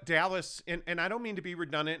that's what Dallas, and I don't mean to be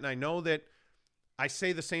redundant, and I know that I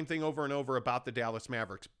say the same thing over and over about the Dallas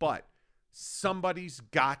Mavericks, but somebody's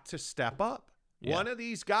got to step up. Yeah. One of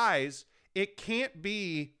these guys, it can't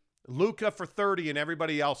be Luka for 30 and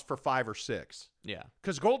everybody else for 5 or 6. Yeah.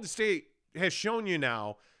 Because Golden State has shown you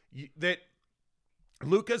now that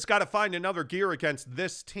Luka's got to find another gear against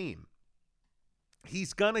this team.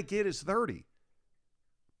 He's going to get his 30.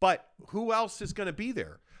 But who else is going to be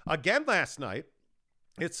there? Again last night,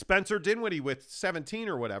 it's Spencer Dinwiddie with 17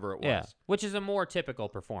 or whatever it was. Yeah, which is a more typical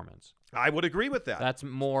performance. I would agree with that. That's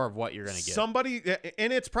more of what you're going to get. Somebody,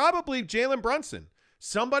 and it's probably Jalen Brunson.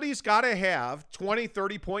 Somebody's got to have 20,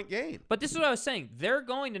 30-point game. But this is what I was saying. They're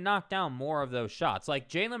going to knock down more of those shots. Like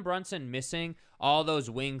Jalen Brunson missing all those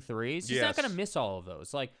wing threes. He's not going to miss all of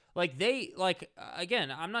those.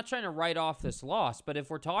 Again, I'm not trying to write off this loss, but if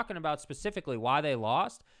we're talking about specifically why they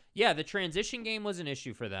lost, yeah, the transition game was an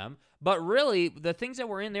issue for them. But really, the things that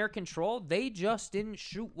were in their control, they just didn't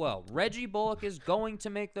shoot well. Reggie Bullock is going to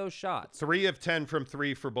make those shots. 3 of 10 from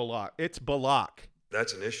 3 for Bullock. It's Bullock.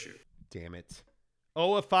 That's an issue. Damn it.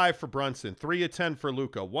 0 of 5 for Brunson. 3 of 10 for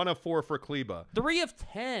Luka. 1 of 4 for Kleba. 3 of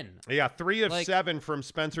 10. Yeah, 3 of 7 from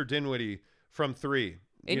Spencer Dinwiddie from 3.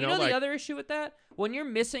 And you know the other issue with that? When you're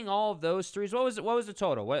missing all of those threes, what was the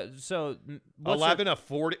total? 11 of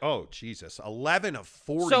 40. Oh, Jesus. 11 of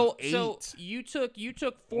 48. So you took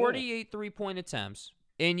 48 3-point attempts,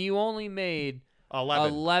 and you only made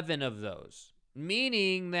 11 of those,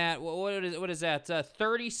 meaning that what is that?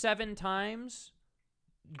 37 times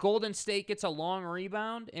Golden State gets a long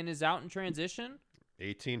rebound and is out in transition.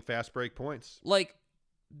 18 fast break points. Like,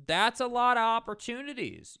 that's a lot of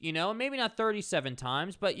opportunities, maybe not 37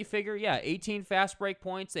 times, but you figure, 18 fast break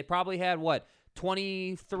points. They probably had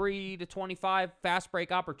 23 to 25 fast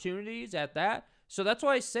break opportunities at that. So that's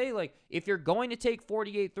why I say, like, if you're going to take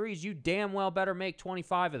 48 threes, you damn well better make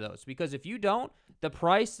 25 of those, because if you don't, the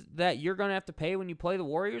price that you're going to have to pay when you play the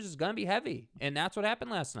Warriors is going to be heavy, and that's what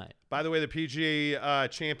happened last night. By the way, the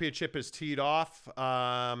PGA Championship is teed off,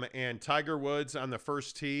 and Tiger Woods on the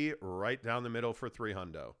first tee right down the middle for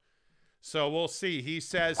 300. So we'll see. He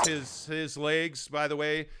says his legs, by the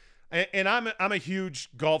way, and I'm a huge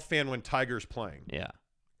golf fan when Tiger's playing. Yeah.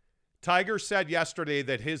 Tiger said yesterday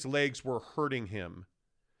that his legs were hurting him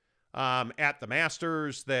at the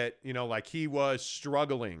Masters, that, like he was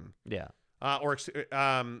struggling. Yeah.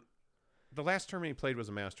 The last tournament he played was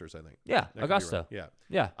a Masters, I think. Yeah, Augusta. Right.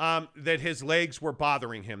 Yeah. That his legs were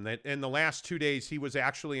bothering him, that in the last 2 days he was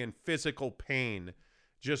actually in physical pain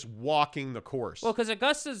just walking the course. Well, because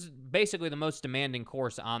Augusta's basically the most demanding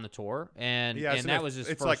course on the tour, and that was his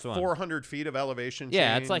first one. It's like 400 feet of elevation change.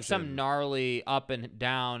 Yeah, it's like some gnarly up and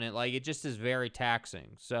down, and like it just is very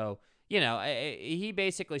taxing. So, he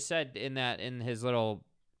basically said in his little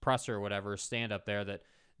presser or whatever, stand up there,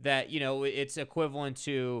 that it's equivalent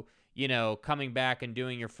to coming back and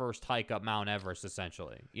doing your first hike up Mount Everest,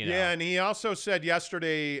 essentially. Yeah, and he also said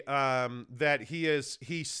yesterday that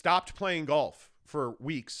he stopped playing golf for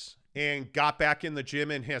weeks and got back in the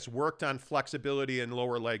gym and has worked on flexibility and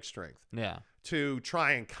lower leg strength. Yeah. To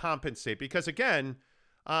try and compensate, because again,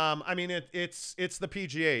 it's the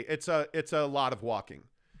PGA. It's a lot of walking,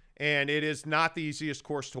 and it is not the easiest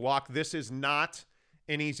course to walk. This is not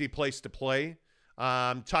an easy place to play.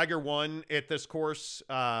 Tiger won at this course.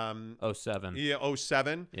 07. Yeah,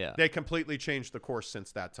 07. Yeah. They completely changed the course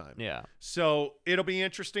since that time. Yeah. So it'll be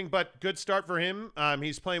interesting, but good start for him.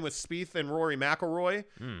 He's playing with Spieth and Rory McIlroy.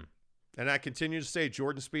 And I continue to say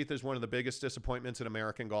Jordan Spieth is one of the biggest disappointments in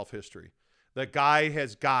American golf history. The guy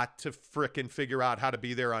has got to frickin' figure out how to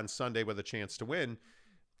be there on Sunday with a chance to win,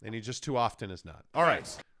 and he just too often is not. All right.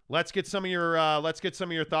 Let's get some of your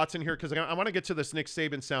thoughts in here, because I want to get to this Nick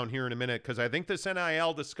Saban sound here in a minute, because I think this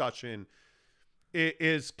NIL discussion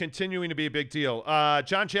is continuing to be a big deal.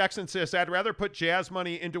 John Jackson says, I'd rather put Jazz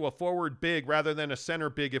money into a forward big rather than a center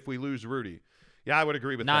big if we lose Rudy. Yeah, I would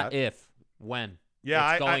agree with that. Not if, when.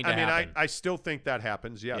 Yeah, I still think that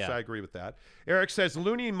happens. Yes, yeah. I agree with that. Eric says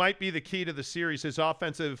Looney might be the key to the series. His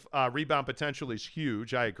offensive rebound potential is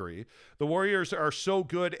huge. I agree. The Warriors are so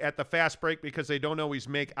good at the fast break because they don't always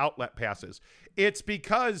make outlet passes. It's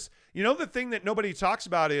because, the thing that nobody talks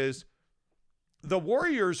about is the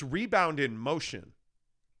Warriors rebound in motion.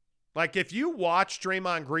 Like, if you watch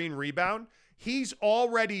Draymond Green rebound, he's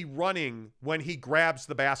already running when he grabs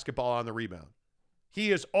the basketball on the rebound.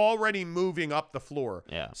 He is already moving up the floor.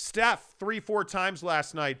 Yeah. Steph 3-4 times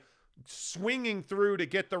last night swinging through to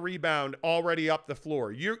get the rebound already up the floor.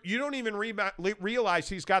 You don't even realize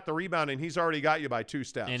he's got the rebound, and he's already got you by 2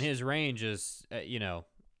 steps. And his range is,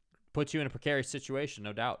 puts you in a precarious situation,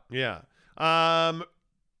 no doubt. Yeah.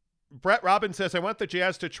 Brett Robbins says, I want the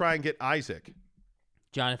Jazz to try and get Isaac.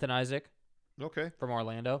 Jonathan Isaac. Okay. From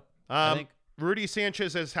Orlando, I think. Rudy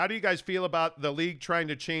Sanchez says, how do you guys feel about the league trying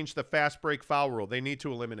to change the fast break foul rule? They need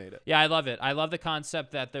to eliminate it. Yeah, I love it. I love the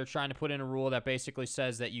concept that they're trying to put in a rule that basically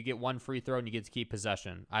says that you get 1 free throw and you get to keep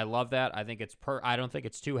possession. I love that. I think I don't think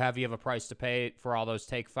it's too heavy of a price to pay for all those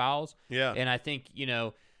take fouls. Yeah. And I think,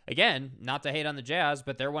 again, not to hate on the Jazz,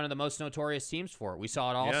 but they're one of the most notorious teams for it. We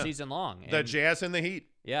saw it all season long. The Jazz and the Heat.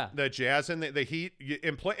 Yeah. The Jazz and the Heat,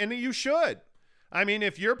 and you should. I mean,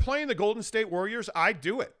 if you're playing the Golden State Warriors, I'd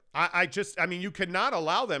do it. You cannot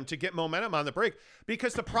allow them to get momentum on the break,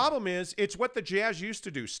 because the problem is it's what the Jazz used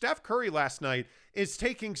to do. Steph Curry last night is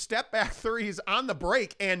taking step back threes on the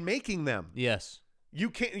break and making them. Yes. You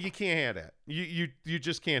can't have that. You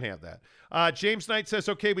just can't have that. James Knight says,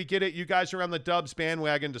 okay, we get it. You guys are on the Dubs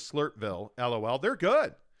bandwagon to Slurpville. LOL. They're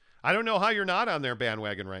good. I don't know how you're not on their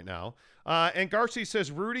bandwagon right now. And Garcia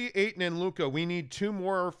says, Rudy, Ayton, and Luka, we need 2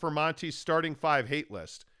 more for Monty's starting 5 hate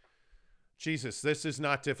list. Jesus, this is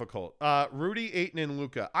not difficult. Rudy, Ayton, and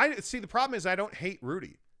Luka. The problem is I don't hate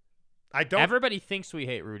Rudy. I don't. Everybody thinks we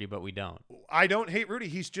hate Rudy, but we don't. I don't hate Rudy.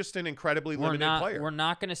 He's just an incredibly limited player. We're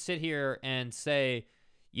not going to sit here and say,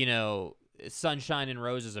 sunshine and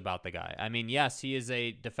roses about the guy. I mean, yes, he is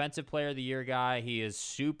a defensive player of the year guy. He is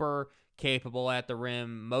super capable at the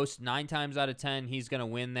rim. 9 times out of 10, he's going to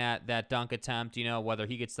win that dunk attempt, whether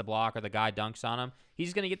he gets the block or the guy dunks on him.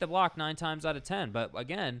 He's going to get the block 9 times out of 10. But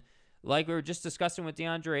again, like we were just discussing with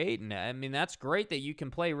DeAndre Ayton, I mean, that's great that you can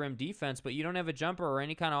play rim defense, but you don't have a jumper or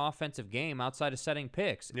any kind of offensive game outside of setting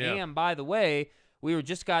picks. Yeah. And by the way, we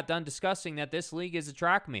just got done discussing that this league is a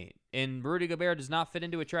track meet, and Rudy Gobert does not fit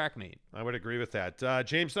into a track meet. I would agree with that.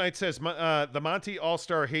 James Knight says, the Monty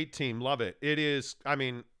All-Star hate team, love it. It is, I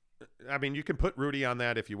mean, you can put Rudy on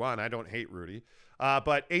that if you want. I don't hate Rudy.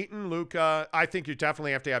 But Ayton, Luka, I think you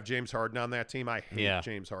definitely have to have James Harden on that team. I hate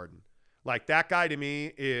James Harden. Like, that guy to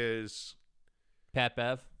me is... Pat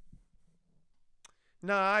Bev?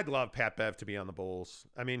 No, I'd love Pat Bev to be on the Bulls.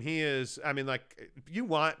 I mean, you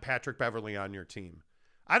want Patrick Beverley on your team.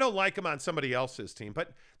 I don't like him on somebody else's team,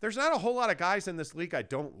 but there's not a whole lot of guys in this league I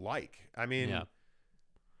don't like. I mean,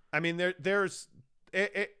 there's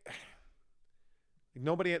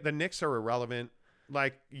nobody. The Knicks are irrelevant.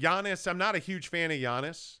 Like Giannis, I'm not a huge fan of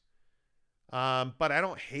Giannis, but I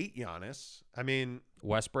don't hate Giannis. I mean,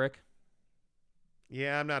 Westbrook.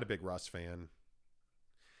 Yeah, I'm not a big Russ fan.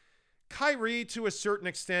 Kyrie, to a certain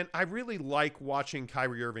extent, I really like watching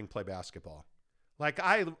Kyrie Irving play basketball. Like,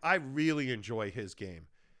 I really enjoy his game.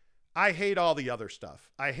 I hate all the other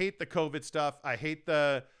stuff. I hate the COVID stuff. I hate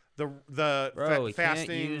the bro, you fasting.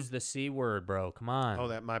 Can't use the C word, bro. Come on.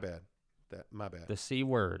 Oh, my bad. My bad. The C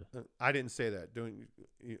word. I didn't say that.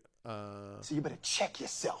 So you better check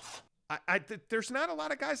yourself. There's not a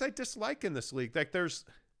lot of guys I dislike in this league. Like, there's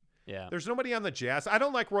nobody on the Jazz. I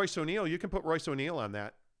don't like Royce O'Neal. You can put Royce O'Neal on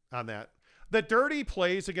that. The dirty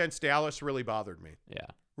plays against Dallas really bothered me. Yeah.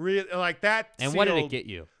 Really, like that. And what did it get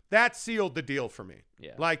you? That sealed the deal for me.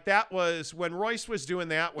 Yeah. Like that was when Royce was doing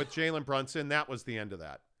that with Jalen Brunson, that was the end of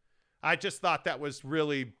that. I just thought that was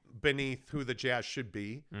really beneath who the Jazz should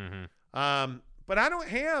be. Mm-hmm. But I don't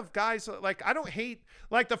have guys like, I don't hate,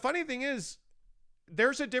 like the funny thing is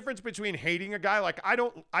there's a difference between hating a guy. Like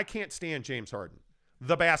I can't stand James Harden,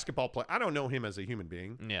 the basketball player. I don't know him as a human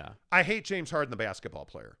being. Yeah. I hate James Harden, the basketball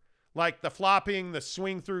player. Like the flopping, the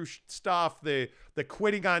swing through stuff, the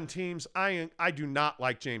quitting on teams. I do not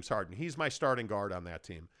like James Harden. He's my starting guard on that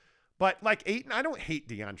team. But like Ayton, I don't hate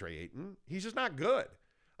DeAndre Ayton. He's just not good.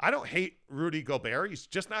 I don't hate Rudy Gobert. He's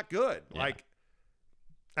just not good. Yeah. Like,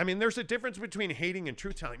 I mean, there's a difference between hating and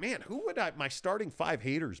truth telling. Man, who would my starting 5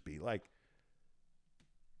 haters be? Like,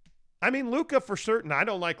 I mean, Luka for certain. I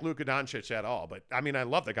don't like Luka Doncic at all. But, I mean, I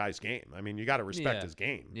love the guy's game. I mean, you got to respect his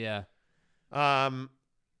game. Yeah.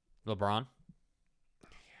 LeBron?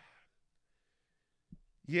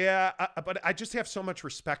 Yeah, but I just have so much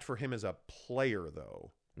respect for him as a player,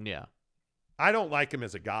 though. Yeah. I don't like him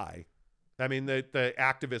as a guy. I mean, the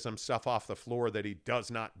activism stuff off the floor that he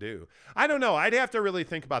does not do. I don't know. I'd have to really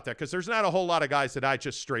think about that because there's not a whole lot of guys that I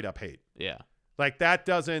just straight up hate. Yeah. Like like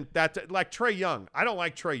Trae Young. I don't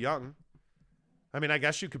like Trae Young. I mean, I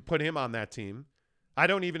guess you could put him on that team. I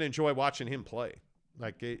don't even enjoy watching him play.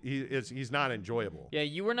 Like he's not enjoyable. Yeah,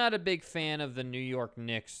 you were not a big fan of the New York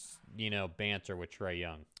Knicks, banter with Trae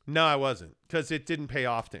Young. No, I wasn't because it didn't pay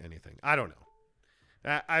off to anything. I don't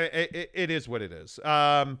know. It is what it is.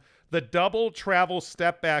 The double travel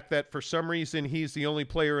step back that for some reason he's the only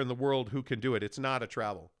player in the world who can do it. It's not a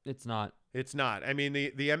travel. It's not. It's not. I mean,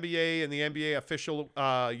 the NBA and the NBA official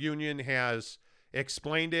union has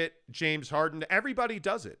explained it. James Harden, everybody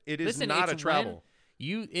does it. It is not a travel.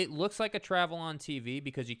 It looks like a travel on TV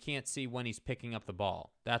because you can't see when he's picking up the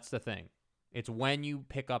ball. That's the thing. It's when you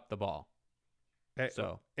pick up the ball.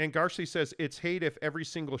 And Garcia says it's hate if every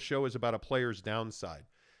single show is about a player's downside.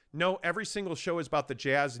 No, every single show is about the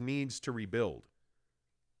Jazz needs to rebuild.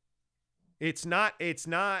 It's not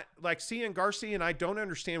like seeing Garcia, and I don't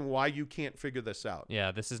understand why you can't figure this out.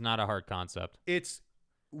 Yeah, this is not a hard concept. It's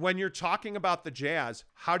when you're talking about the Jazz,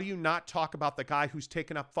 how do you not talk about the guy who's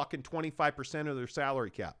taken up fucking 25% of their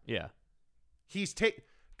salary cap? Yeah.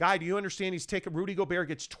 Guy, do you understand Rudy Gobert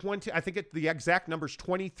gets 20, I think the exact number is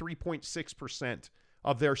 23.6%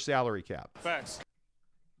 of their salary cap. Facts.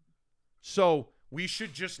 So we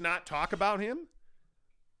should just not talk about him?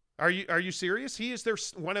 Are you serious? He is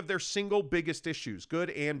one of their single biggest issues, good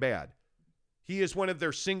and bad. He is one of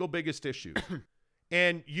their single biggest issues.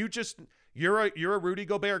 And you're a Rudy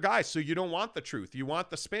Gobert guy, so you don't want the truth. You want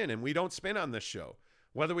the spin, and we don't spin on this show.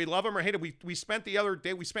 Whether we love him or hate him, we spent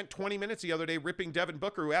 20 minutes the other day ripping Devin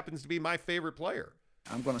Booker, who happens to be my favorite player.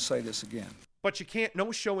 I'm going to say this again. But you can't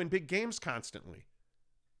no-show in big games constantly,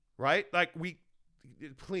 right? Like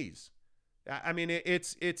please. I mean,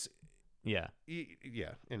 it's yeah.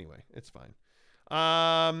 Yeah, anyway, it's fine.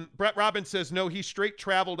 Brett Robbins says, no, he straight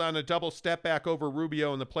traveled on a double step back over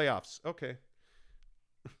Rubio in the playoffs. Okay.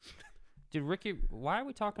 Dude, Ricky, why are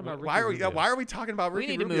we talking about Ricky why Rubio? are we talking about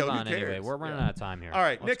Ricky Rubio? We need to move on anyway. We're running out of time here. All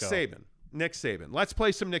right, Let's go. Nick Saban. Let's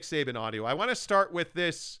play some Nick Saban audio. I want to start with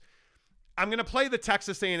this. I'm going to play the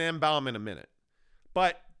Texas A&M bomb in a minute.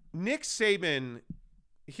 But Nick Saban,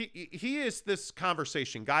 he is this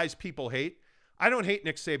conversation. Guys people hate. I don't hate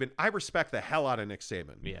Nick Saban. I respect the hell out of Nick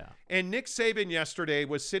Saban. Yeah. And Nick Saban yesterday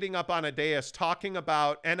was sitting up on a dais talking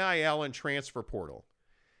about NIL and transfer portal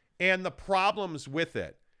and the problems with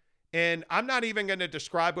it. And I'm not even going to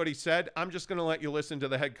describe what he said. I'm just going to let you listen to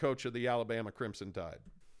the head coach of the Alabama Crimson Tide.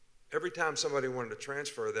 Every time somebody wanted to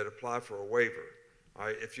transfer, they'd apply for a waiver.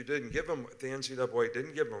 If you didn't give them, the NCAA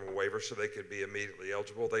didn't give them a waiver so they could be immediately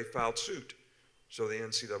eligible, they filed suit. So the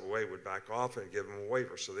NCAA would back off and give them a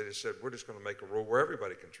waiver. So they just said, we're just going to make a rule where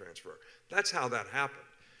everybody can transfer. That's how that happened.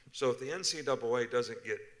 So if the NCAA doesn't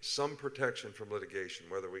get some protection from litigation,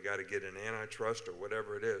 whether we got to get an antitrust or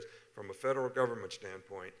whatever it is, from a federal government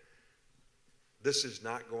standpoint, this is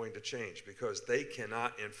not going to change because they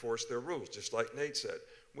cannot enforce their rules, just like Nate said.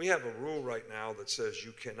 We have a rule right now that says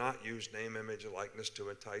you cannot use name, image, and likeness to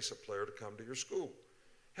entice a player to come to your school.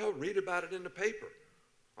 Hell, read about it in the paper.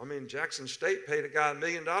 I mean, Jackson State paid a guy $1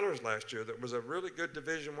 million last year that was a really good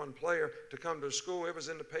Division I player to come to the school. It was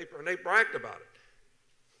in the paper, and they bragged about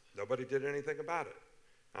it. Nobody did anything about it.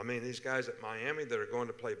 I mean, these guys at Miami that are going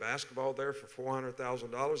to play basketball there for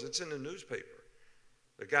 $400,000, it's in the newspaper.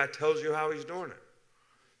 The guy tells you how he's doing it.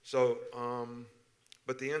 So,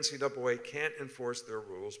 but the NCAA can't enforce their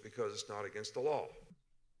rules because it's not against the law.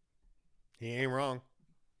 He ain't wrong.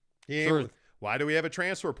 Why do we have a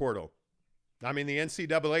transfer portal? I mean, the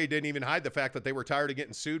NCAA didn't even hide the fact that they were tired of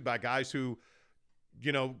getting sued by guys who,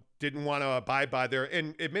 didn't want to abide by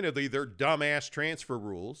and admittedly, their dumbass transfer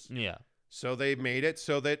rules. Yeah. So they made it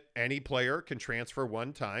so that any player can transfer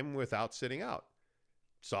one time without sitting out.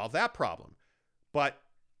 Solve that problem. But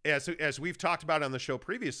as we've talked about on the show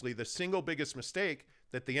previously, the single biggest mistake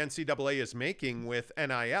that the NCAA is making with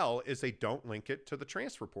NIL is they don't link it to the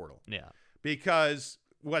transfer portal. Yeah. Because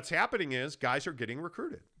what's happening is guys are getting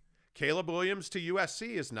recruited. Caleb Williams to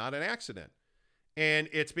USC is not an accident. And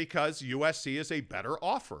it's because USC is a better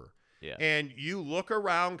offer. Yeah. And you look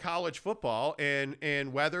around college football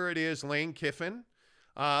and whether it is Lane Kiffin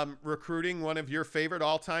recruiting one of your favorite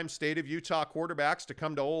all-time state of Utah quarterbacks to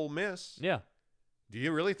come to Ole Miss. Yeah. Do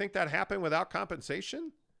you really think that happened without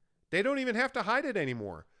compensation? They don't even have to hide it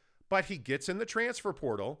anymore. But he gets in the transfer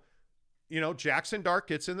portal. Jackson Dart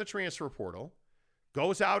gets in the transfer portal,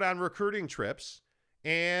 goes out on recruiting trips,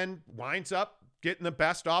 and winds up getting the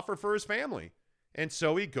best offer for his family. And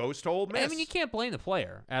so he goes to Ole Miss. I mean, you can't blame the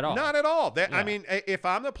player at all. Not at all. I mean, if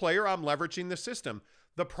I'm the player, I'm leveraging the system.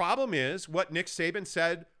 The problem is what Nick Saban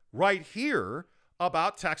said right here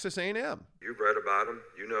about Texas A&M. You've read about them.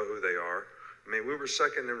 You know who they are. I mean, we were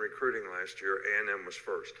second in recruiting last year. A&M was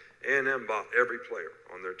first. A&M bought every player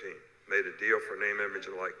on their team, made a deal for name, image,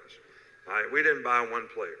 and likeness. All right, we didn't buy one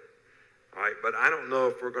player. All right, but I don't know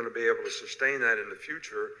if we're going to be able to sustain that in the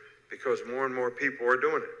future because more and more people are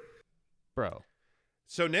doing it. Bro.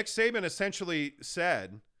 So Nick Saban essentially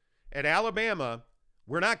said, at Alabama,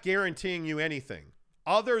 we're not guaranteeing you anything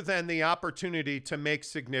other than the opportunity to make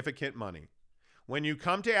significant money. When you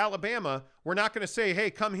come to Alabama, we're not going to say, hey,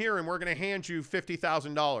 come here and we're going to hand you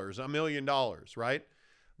 $50,000, $1 million, right?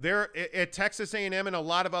 There at Texas A&M and a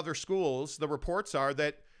lot of other schools, the reports are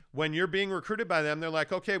that when you're being recruited by them, they're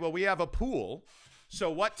like, okay, well, we have a pool. So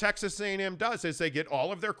what Texas A&M does is they get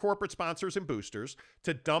all of their corporate sponsors and boosters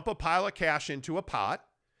to dump a pile of cash into a pot,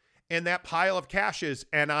 and that pile of cash is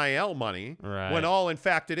NIL money, right, when all, in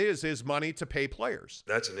fact, it is money to pay players.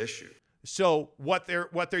 That's an issue. So what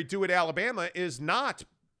they do at Alabama is not,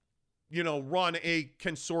 run a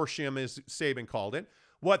consortium, as Saban called it.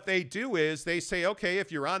 What they do is they say, okay,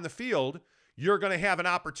 if you're on the field, you're going to have an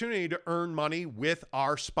opportunity to earn money with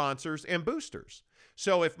our sponsors and boosters.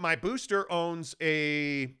 So if my booster owns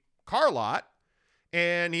a car lot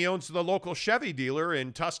and he owns the local Chevy dealer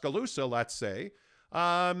in Tuscaloosa, let's say,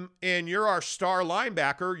 and you're our star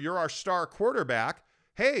linebacker, you're our star quarterback,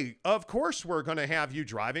 hey, of course we're going to have you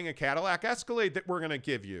driving a Cadillac Escalade that we're going to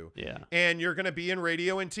give you. Yeah. And you're going to be in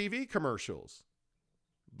radio and TV commercials.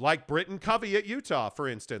 Like Britton Covey at Utah, for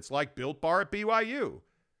instance, like Built Bar at BYU.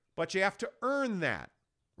 But you have to earn that,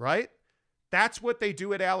 right? That's what they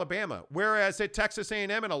do at Alabama. Whereas at Texas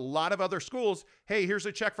A&M and a lot of other schools, hey, here's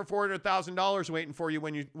a check for $400,000 waiting for you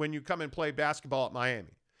when you come and play basketball at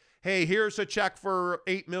Miami. Hey, here's a check for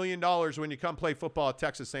 $8 million when you come play football at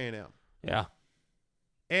Texas A&M. Yeah.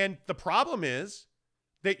 And the problem is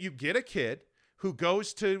that you get a kid who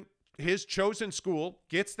goes to his chosen school,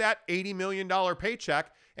 gets that $80 million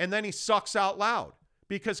paycheck, and then he sucks out loud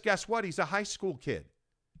because guess what? He's a high school kid.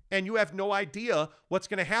 And you have no idea what's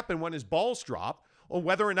going to happen when his balls drop, or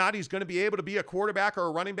whether or not he's going to be able to be a quarterback or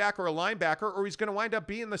a running back or a linebacker, or he's going to wind up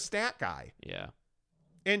being the stat guy. Yeah.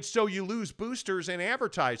 And so you lose boosters and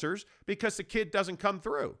advertisers because the kid doesn't come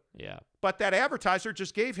through. Yeah. But that advertiser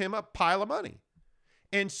just gave him a pile of money.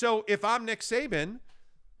 And so if I'm Nick Saban,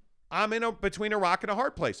 I'm between a rock and a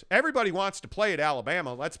hard place. Everybody wants to play at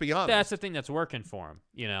Alabama, let's be honest. That's the thing that's working for him,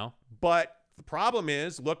 you know? But the problem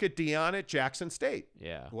is, look at Deion at Jackson State.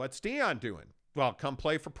 Yeah. What's Deion doing? Well, come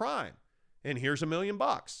play for Prime, and here's $1 million.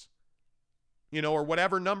 You know, or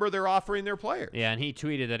whatever number they're offering their players. Yeah, and he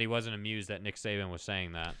tweeted that he wasn't amused that Nick Saban was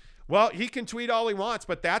saying that. Well, he can tweet all he wants,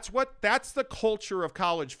 but that's the culture of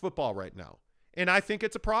college football right now. And I think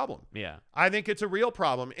it's a problem. Yeah. I think it's a real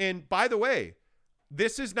problem. And by the way,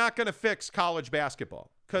 this is not going to fix college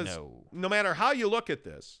basketball, because no matter how you look at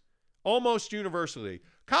this, almost universally,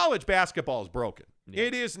 college basketball is broken. Yeah.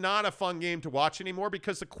 It is not a fun game to watch anymore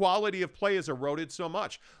because the quality of play has eroded so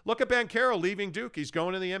much. Look at Banchero leaving Duke. He's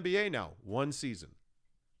going to the NBA now. 1 season.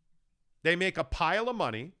 They make a pile of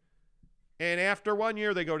money, and after 1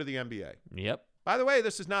 year, they go to the NBA. Yep. By the way,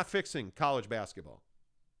 this is not fixing college basketball.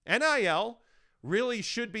 NIL really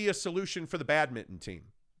should be a solution for the badminton team.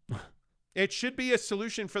 It should be a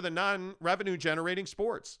solution for the non-revenue generating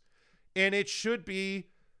sports. And it should be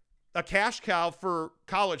a cash cow for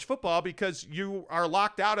college football because you are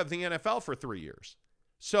locked out of the NFL for 3 years.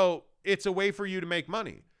 So it's a way for you to make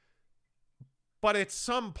money. But at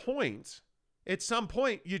some point,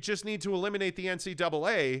 you just need to eliminate the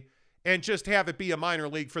NCAA and just have it be a minor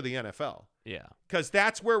league for the NFL. Yeah. Because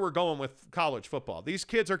that's where we're going with college football. These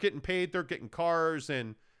kids are getting paid, they're getting cars,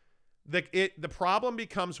 and the problem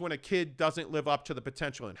becomes when a kid doesn't live up to the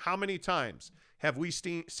potential. And how many times have we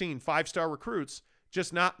seen 5-star recruits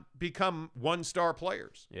just not become 1-star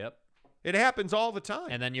players? Yep. It happens all the time.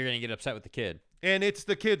 And then you're going to get upset with the kid. And it's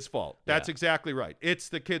the kid's fault. That's exactly right. It's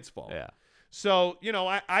the kid's fault. Yeah. So, you know,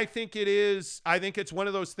 I think it is. I think it's one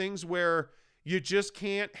of those things where you just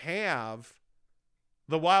can't have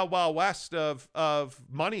the wild, wild west of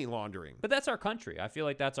money laundering. But that's our country. I feel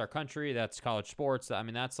like that's our country. That's college sports. I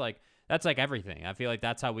mean, that's like everything. I feel like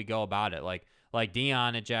that's how we go about it. Like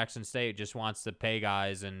Deion at Jackson State just wants to pay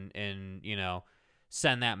guys and you know,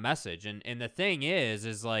 send that message. And the thing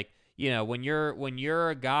is like, you know, when you're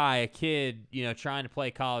a kid, you know, trying to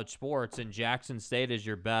play college sports and Jackson State is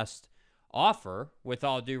your best offer, with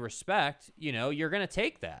all due respect, you know, you're going to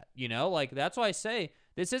take that, you know, like that's why I say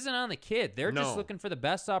this isn't on the kid. They're just looking for the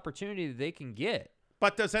best opportunity that they can get.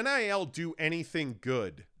 But does NIL do anything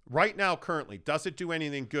good right now currently? Does it do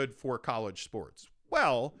anything good for college sports?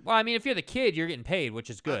 Well, I mean, if you're the kid, you're getting paid, which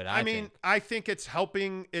is good. I think it's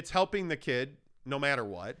helping the kid no matter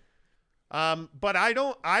what. But I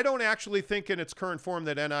don't actually think in its current form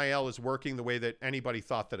that NIL is working the way that anybody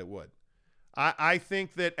thought that it would. I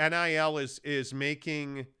think that NIL is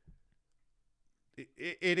making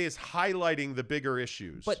it is highlighting the bigger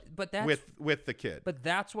issues. But that's, with the kid. But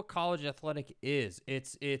that's what college athletic is.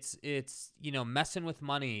 It's you know, messing with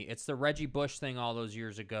money. It's the Reggie Bush thing all those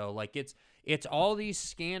years ago. Like it's all these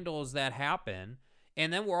scandals that happen.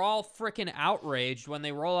 And then we're all freaking outraged when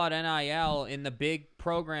they roll out NIL and the big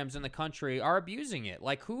programs in the country are abusing it.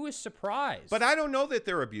 Like, who is surprised? But I don't know that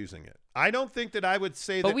they're abusing it. I don't think that I would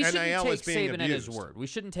say that NIL is being abused. But we shouldn't take Saban at his word. We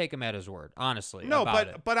shouldn't take him at his word, honestly. No,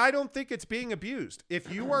 but I don't think it's being abused.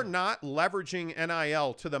 If you are not leveraging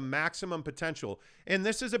NIL to the maximum potential, and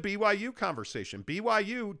this is a BYU conversation.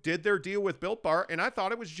 BYU did their deal with Built Bar, and I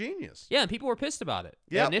thought it was genius. Yeah, and people were pissed about it.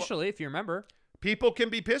 Yeah, initially, if you remember. People can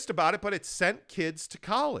be pissed about it, but it sent kids to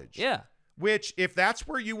college. Yeah. Which, if that's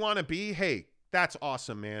where you want to be, hey, that's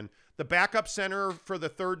awesome, man. The backup center for the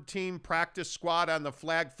third team practice squad on the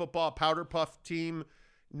flag football powder puff team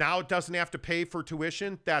now doesn't have to pay for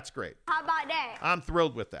tuition. That's great. How about that? I'm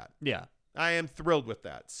thrilled with that. Yeah. I am thrilled with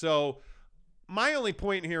that. So my only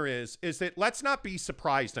point here is that let's not be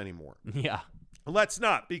surprised anymore. Yeah. Let's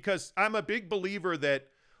not, because I'm a big believer that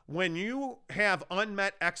when you have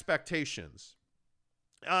unmet expectations,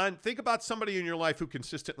 and think about somebody in your life who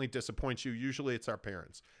consistently disappoints you. Usually it's our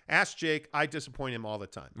parents. Ask Jake. I disappoint him all the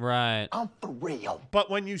time. Right. I'm for real.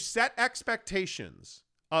 But when you set expectations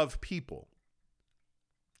of people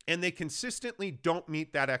and they consistently don't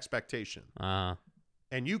meet that expectation, and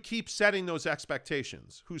you keep setting those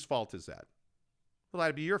expectations, whose fault is that? Well,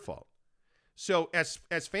 that'd be your fault. So as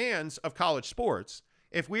fans of college sports,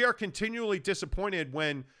 if we are continually disappointed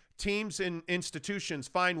when teams and institutions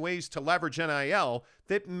find ways to leverage NIL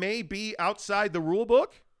that may be outside the rule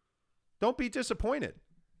book, don't be disappointed.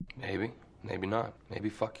 Maybe not. Maybe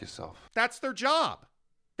fuck yourself. That's their job.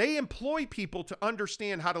 They employ people to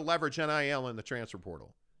understand how to leverage NIL in the transfer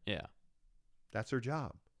portal. Yeah. That's their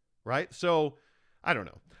job, right? So, I don't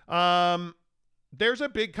know. There's a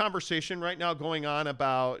big conversation right now going on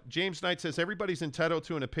about, James Knight says, everybody's entitled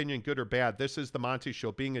to an opinion, good or bad. This is the Monty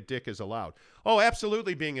Show. Being a dick is allowed. Oh,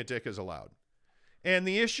 absolutely being a dick is allowed. And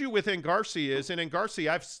the issue with Engarci is, and Engarci,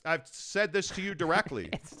 I've said this to you directly.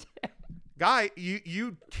 Guy,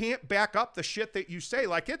 you can't back up the shit that you say.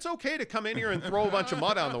 Like, it's okay to come in here and throw a bunch of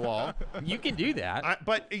mud on the wall. You can do that.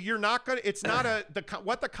 But you're not going to, it's not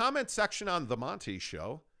what the comment section on the Monty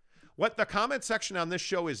Show, what the comment section on this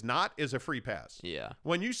show is not, is a free pass. Yeah.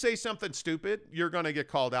 When you say something stupid, you're going to get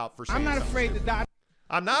called out for saying I'm not something afraid stupid. to die.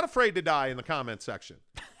 I'm not afraid to die in the comment section.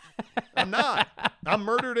 I'm not. I'm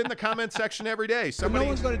murdered in the comment section every day. No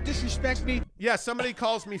one's going to disrespect me. Yeah, somebody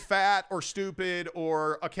calls me fat or stupid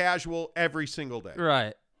or a casual every single day.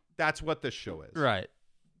 Right. That's what this show is. Right.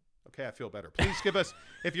 Okay, I feel better. Please give us,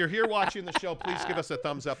 if you're here watching the show, please give us a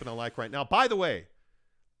thumbs up and a like right now. By the way,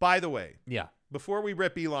 yeah. before we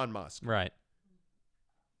rip Elon Musk, Right.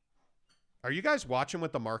 are you guys watching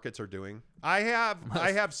what the markets are doing? I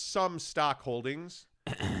have some stock holdings.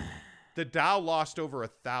 The Dow lost over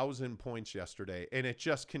 1,000 points yesterday, and it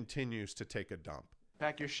just continues to take a dump.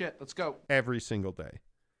 Pack your shit. Let's go. Every single day.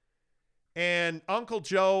 And Uncle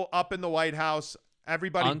Joe up in the White House,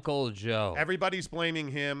 Uncle Joe. Everybody's blaming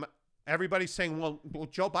him. Everybody's saying, well,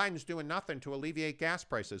 Joe Biden's doing nothing to alleviate gas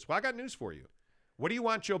prices. Well, I got news for you. What do you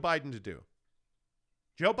want Joe Biden to do?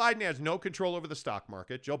 Joe Biden has no control over the stock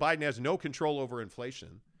market. Joe Biden has no control over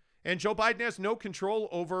inflation. And Joe Biden has no control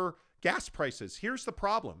over gas prices. Here's the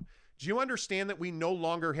problem. Do you understand that we no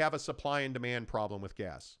longer have a supply and demand problem with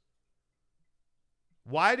gas?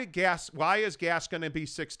 Why is gas going to be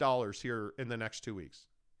 $6 here in the next 2 weeks?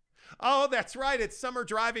 Oh, that's right. It's summer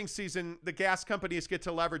driving season. The gas companies get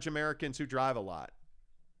to leverage Americans who drive a lot.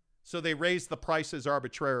 So they raise the prices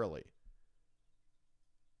arbitrarily.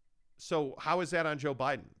 So how is that on Joe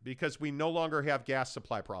Biden? Because we no longer have gas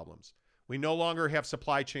supply problems. We no longer have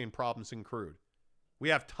supply chain problems in crude. We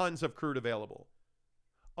have tons of crude available.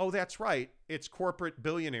 Oh, that's right. It's corporate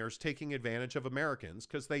billionaires taking advantage of Americans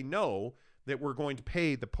because they know that we're going to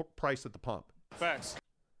pay the price at the pump. Facts.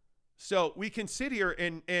 So we can sit here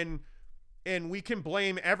and we can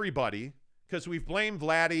blame everybody because we've blamed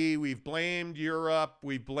Vladdy, we've blamed Europe,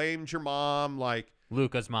 we've blamed your mom, like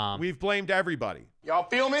Luca's mom. We've blamed everybody. Y'all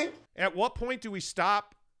feel me? At what point do we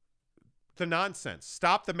stop the nonsense?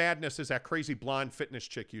 Stop the madness, as that crazy blonde fitness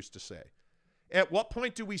chick used to say. At what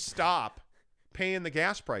point do we stop paying the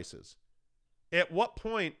gas prices? At what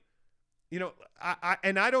point,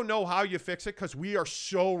 I don't know how you fix it because we are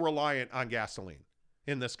so reliant on gasoline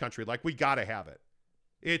in this country. Like, we got to have it.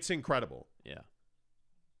 It's incredible. Yeah.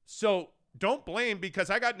 So don't blame, because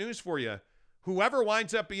I got news for you. Whoever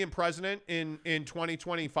winds up being president in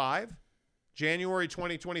 2025, January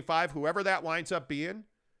 2025, whoever that winds up being,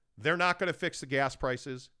 they're not going to fix the gas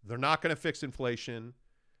prices. They're not going to fix inflation.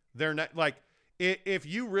 They're not, like, if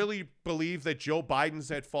you really believe that Joe Biden's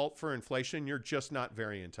at fault for inflation, you're just not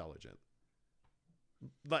very intelligent.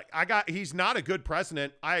 Like, he's not a good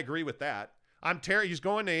president. I agree with that. He's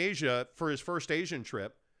going to Asia for his first Asian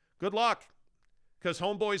trip. Good luck, because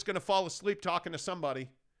homeboy's going to fall asleep talking to somebody.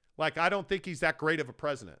 Like, I don't think he's that great of a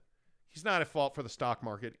president. He's not at fault for the stock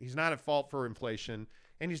market. He's not at fault for inflation.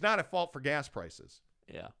 And he's not at fault for gas prices.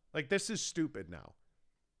 Yeah. Like, this is stupid now.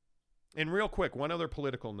 And real quick, one other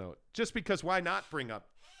political note. Just because, why not bring up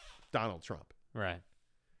Donald Trump? Right.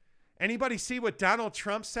 Anybody see what Donald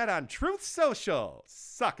Trump said on Truth Social?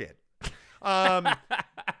 Suck it.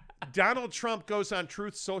 Donald Trump goes on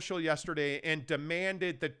Truth Social yesterday and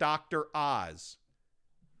demanded that Dr. Oz,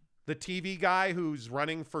 the TV guy who's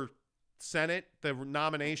running for Senate, the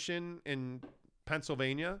nomination in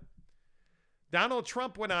Pennsylvania, Donald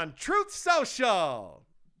Trump went on Truth Social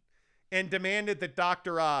and demanded that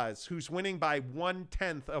Dr. Oz, who's winning by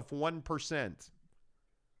 0.1%,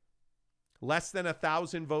 less than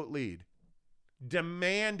 1,000 vote lead,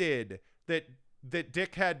 demanded that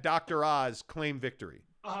dickhead Dr. Oz claim victory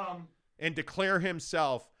and declare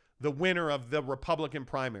himself the winner of the Republican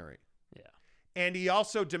primary. Yeah. And he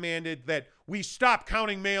also demanded that we stop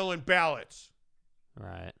counting mail-in ballots.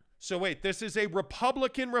 Right. So wait, this is a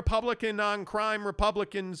Republican on crime,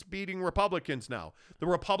 Republicans beating Republicans now. The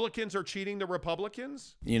Republicans are cheating the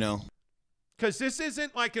Republicans? Because this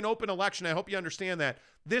isn't like an open election. I hope you understand that.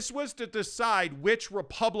 This was to decide which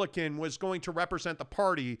Republican was going to represent the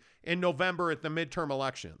party in November at the midterm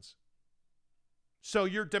elections. So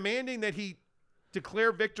you're demanding that he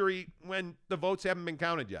declare victory when the votes haven't been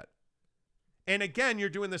counted yet. And again, you're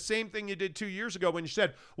doing the same thing you did 2 years ago when you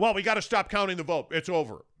said, well, we got to stop counting the vote. It's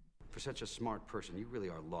over. For such a smart person, you really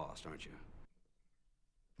are lost, aren't you?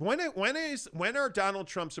 When are Donald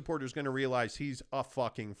Trump supporters going to realize he's a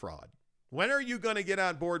fucking fraud? When are you going to get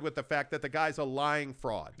on board with the fact that the guy's a lying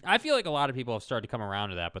fraud? I feel like a lot of people have started to come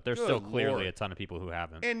around to that, but there's Good still clearly Lord. a ton of people who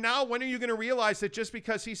haven't. And now when are you going to realize that just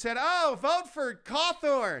because he said, oh, vote for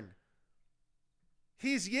Cawthorn,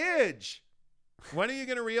 he's Yidge? When are you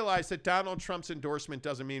going to realize that Donald Trump's endorsement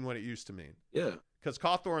doesn't mean what it used to mean? Yeah. Because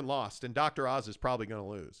Cawthorn lost, and Dr. Oz is probably going to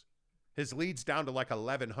lose. His lead's down to like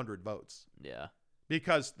 1,100 votes. Yeah.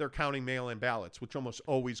 Because they're counting mail-in ballots, which almost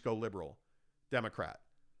always go liberal, Democrat.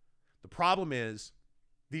 The problem is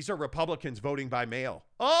these are Republicans voting by mail.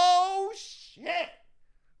 Oh, shit.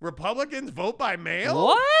 Republicans vote by mail?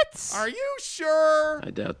 What? Are you sure? I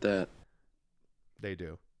doubt that. They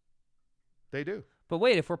do. They do. But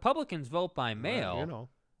wait, if Republicans vote by mail,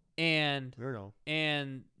 and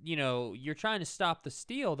you're trying to stop the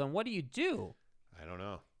steal, then what do you do? I don't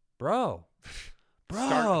know. Bro.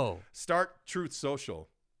 Start Truth Social.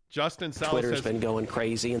 Justin Salas Twitter's says, been going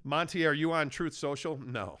crazy. Monty, are you on Truth Social?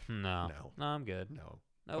 No, I'm good.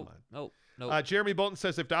 Nope. Jeremy Bolton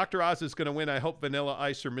says, if Dr. Oz is going to win, I hope Vanilla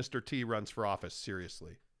Ice or Mr. T runs for office.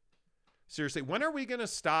 Seriously, when are we going to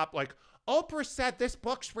stop? Like, Oprah said this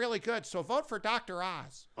book's really good, so vote for Dr.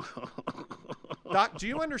 Oz. Do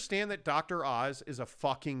you understand that Dr. Oz is a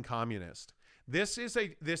fucking communist? This is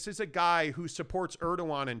a guy who supports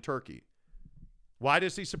Erdogan in Turkey. Why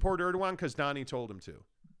does he support Erdogan? Because Donnie told him to.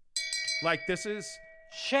 Like, this is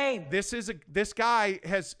shame. This guy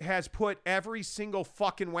has put every single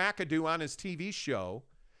fucking wackadoo on his TV show,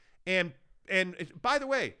 and by the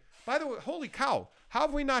way, holy cow, how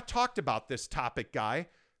have we not talked about this topic, guy?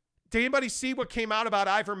 Did anybody see what came out about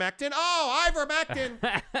ivermectin? Oh, ivermectin!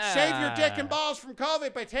 Save your dick and balls from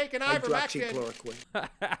COVID by taking ivermectin.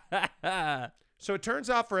 So it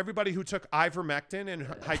turns out for everybody who took ivermectin and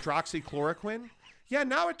hydroxychloroquine, yeah,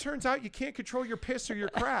 now it turns out you can't control your piss or your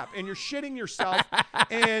crap, and you're shitting yourself,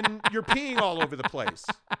 and you're peeing all over the place.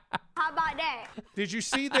 How about that? Did you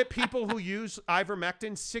see that people who use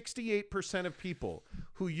ivermectin, 68% of people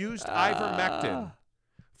who used ivermectin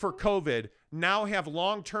for COVID now have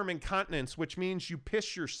long-term incontinence, which means you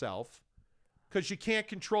piss yourself because you can't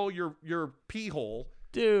control your pee hole.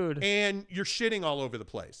 Dude. And you're shitting all over the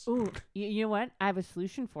place. Ooh, you know what? I have a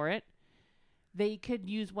solution for it. They could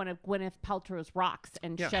use one of Gwyneth Paltrow's rocks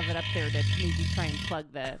and shove it up there to maybe try and plug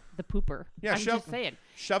the pooper. Yeah, I'm just saying.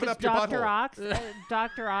 Shove it up your butthole.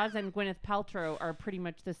 Dr. Oz and Gwyneth Paltrow are pretty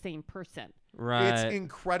much the same person. Right. It's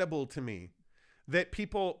incredible to me that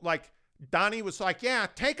people like Donnie was like, yeah,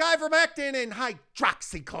 take ivermectin and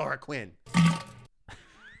hydroxychloroquine.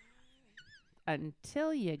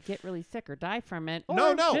 Until you get really sick or die from it. Or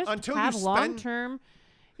No, just until have you spend long-term,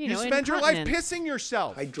 you spend your life incontinence. pissing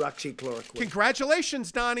yourself. Hydroxychloroquine.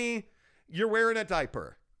 Congratulations, Donnie. You're wearing a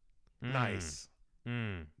diaper. Nice.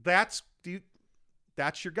 That's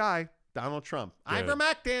your guy, Donald Trump. Dude.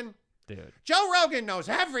 Ivermectin. Dude. Joe Rogan knows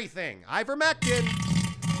everything. Ivermectin.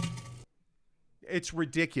 It's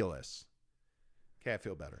ridiculous. Okay, I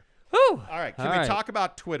feel better. Whew. All right, can we talk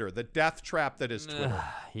about Twitter, the death trap that is Twitter?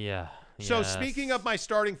 Yeah. So speaking of my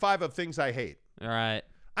starting five of things I hate. All right.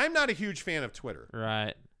 I'm not a huge fan of Twitter.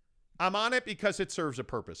 Right. I'm on it because it serves a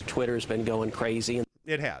purpose. Twitter's been going crazy.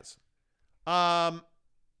 It has.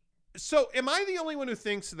 So am I the only one who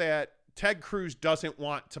thinks that Ted Cruz doesn't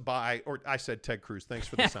want to buy, or I said Ted Cruz, thanks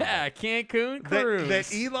for the sound. Cancun Cruz.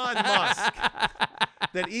 That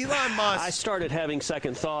Elon Musk I started having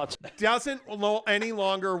second thoughts. doesn't any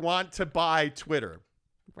longer want to buy Twitter.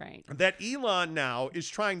 Right. That Elon now is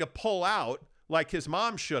trying to pull out, like his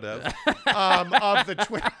mom should have, of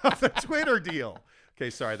the Twitter deal. Okay,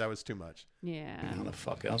 sorry, that was too much. Yeah. How the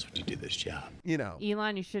fuck else would you do this job? You know.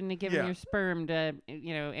 Elon, you shouldn't have given your sperm to,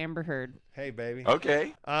 Amber Heard. Hey, baby.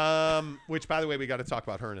 Okay. Which, by the way, we got to talk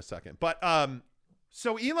about her in a second. But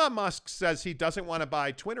so Elon Musk says he doesn't want to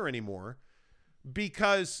buy Twitter anymore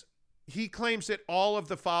because he claims that all of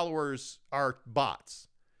the followers are bots.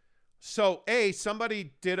 So,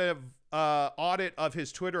 somebody did a audit of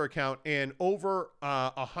his Twitter account, and over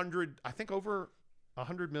 100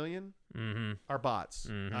 million are bots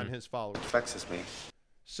on his followers. Vexes me.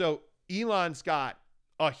 So Elon's got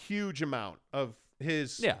a huge amount of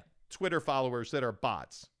his Twitter followers that are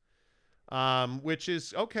bots, which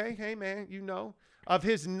is okay. Hey, man, of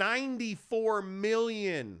his 94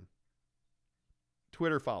 million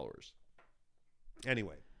Twitter followers.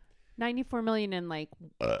 Anyway. 94 million and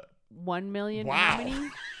 1 million. Wow.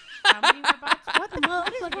 How many were bots? What the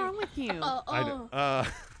fuck is wrong with you? I know.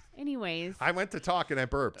 Anyways. I went to talk and I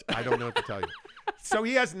burped. I don't know what to tell you. So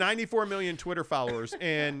he has 94 million Twitter followers,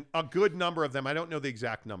 and a good number of them, I don't know the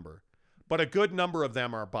exact number, but a good number of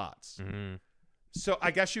them are bots. Mm-hmm. So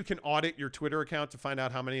I guess you can audit your Twitter account to find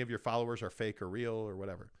out how many of your followers are fake or real or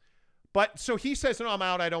whatever. But so he says, no, I'm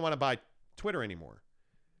out. I don't want to buy Twitter anymore.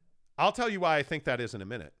 I'll tell you why I think that is in a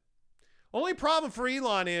minute. Only problem for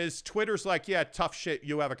Elon is Twitter's like, yeah, tough shit.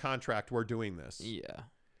 You have a contract. We're doing this. Yeah.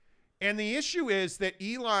 And the issue is that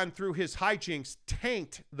Elon, through his hijinks,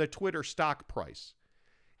 tanked the Twitter stock price.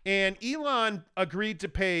 And Elon agreed to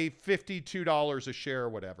pay $52 a share or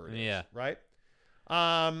whatever it is, right?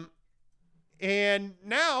 And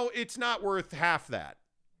now it's not worth half that.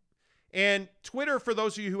 And Twitter, for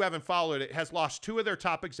those of you who haven't followed it, has lost 2 of their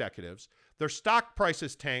top executives. Their stock price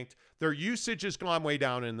has tanked. Their usage has gone way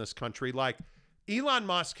down in this country. Like, Elon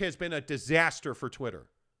Musk has been a disaster for Twitter.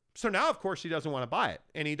 So now, of course, he doesn't want to buy it.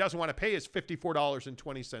 And he doesn't want to pay his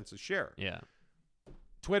 $54.20 a share. Yeah.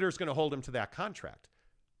 Twitter's going to hold him to that contract.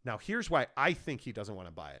 Now, here's why I think he doesn't want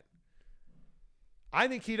to buy it. I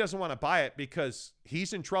think he doesn't want to buy it because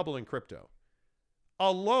he's in trouble in crypto.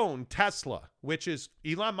 Alone, Tesla, which is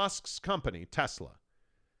Elon Musk's company, Tesla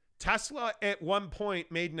at one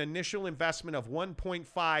point made an initial investment of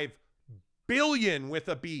 $1.5 billion with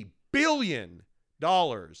a B, billion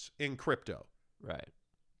dollars in crypto. Right.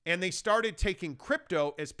 And they started taking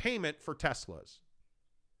crypto as payment for Teslas.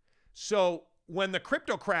 So when the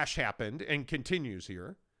crypto crash happened and continues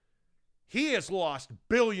here, he has lost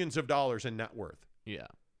billions of dollars in net worth. Yeah.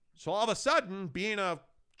 So all of a sudden, being a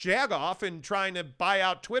jagoff and trying to buy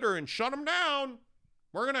out Twitter and shut them down,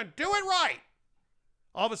 we're going to do it right.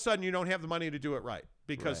 All of a sudden, you don't have the money to do it right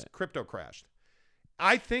because crypto crashed.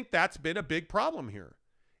 I think that's been a big problem here,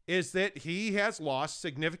 is that he has lost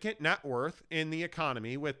significant net worth in the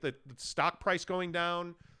economy with the stock price going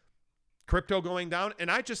down, crypto going down, and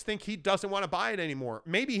I just think he doesn't want to buy it anymore.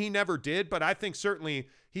 Maybe he never did, but I think certainly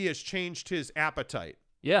he has changed his appetite.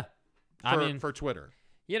 Yeah. For Twitter.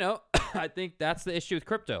 You know, I think that's the issue with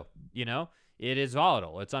crypto. You know, it is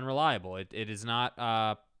volatile. It's unreliable. It is not,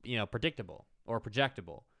 predictable or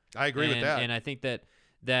projectable. I agree with that. And I think that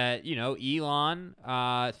Elon,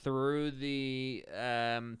 through the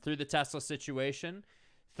Tesla situation,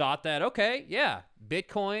 thought that, okay, yeah,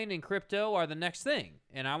 Bitcoin and crypto are the next thing.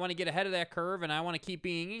 And I want to get ahead of that curve, and I want to keep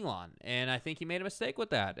being Elon. And I think he made a mistake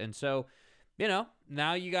with that. And so,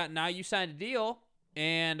 now you signed a deal.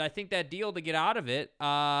 And I think that deal to get out of it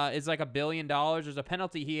is like $1 billion. There's a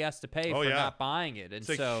penalty he has to pay for not buying it. And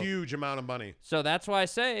it's a huge amount of money. So that's why I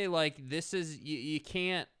say, like, this is you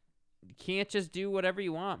can't just do whatever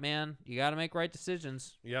you want, man. You got to make right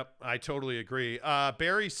decisions. Yep, I totally agree.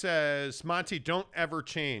 Barry says, Monty, don't ever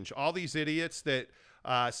change. All these idiots that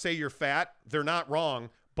say you're fat, they're not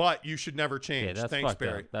wrong. But you should never change. Yeah, Thanks,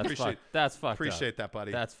 Barry. That's fucked up. Appreciate that,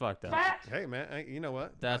 buddy. That's fucked up. Hey, man, you know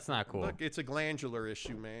what? That's not cool. Look, it's a glandular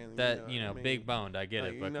issue, man. Big boned. I get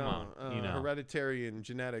it, but come on. Hereditary and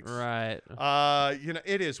genetics. Right.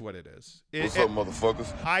 It is what it is. What's up,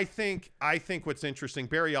 motherfuckers? I think what's interesting,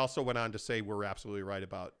 Barry also went on to say we're absolutely right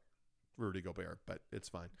about Rudy Gobert, but it's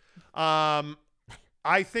fine.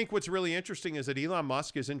 I think what's really interesting is that Elon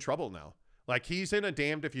Musk is in trouble now. Like, he's in a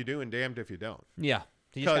damned if you do and damned if you don't. Yeah.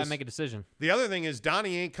 You just got to make a decision. The other thing is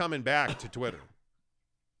Donnie ain't coming back to Twitter.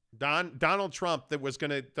 Donald Trump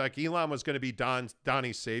Elon was going to be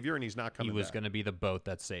Donnie's savior, and he's not coming back. He was going to be the boat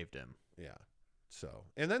that saved him. Yeah. So,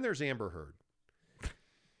 and then there's Amber Heard.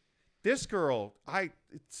 This girl,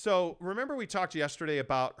 remember we talked yesterday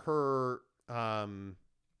about her,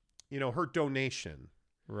 her donation.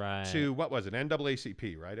 Right. To, what was it?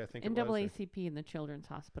 NAACP, right? I think NAACP in the Children's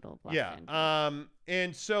Hospital of Los Angeles.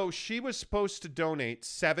 And so she was supposed to donate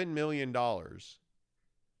 $7 million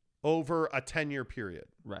over a 10-year period.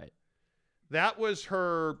 Right. That was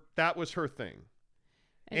her thing.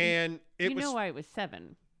 And it was, why it was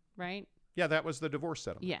 7, right? Yeah, that was the divorce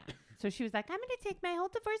settlement. Yeah. So she was like, I'm going to take my whole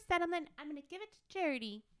divorce settlement. I'm going to give it to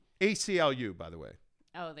charity. ACLU, by the way.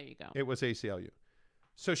 Oh, there you go. It was ACLU.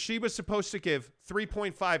 So she was supposed to give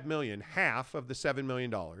 $3.5 million, half of the $7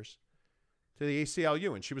 million, to the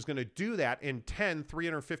ACLU, and she was going to do that in 10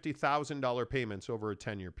 $350,000 payments over a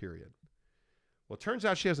 10-year period. Well, it turns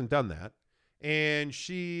out she hasn't done that, and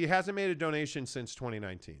she hasn't made a donation since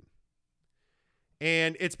 2019.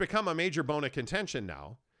 And it's become a major bone of contention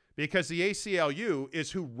now because the ACLU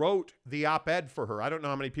is who wrote the op-ed for her. I don't know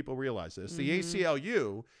how many people realize this. The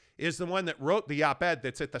ACLU is the one that wrote the op-ed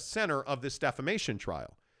that's at the center of this defamation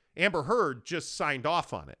trial. Amber Heard just signed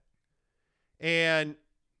off on it. And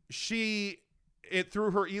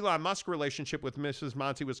through her Elon Musk relationship with Mrs.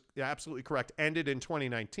 Monty was absolutely correct, ended in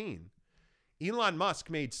 2019. Elon Musk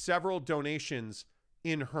made several donations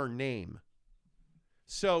in her name.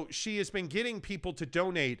 So she has been getting people to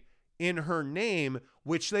donate in her name,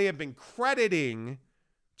 which they have been crediting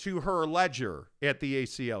to her ledger at the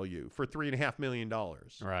ACLU for $3.5 million.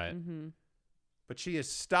 Right. Mm-hmm. But she has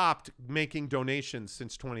stopped making donations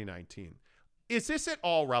since 2019. Is this at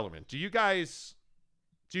all relevant? Do you guys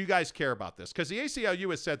care about this? Because the ACLU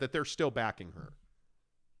has said that they're still backing her.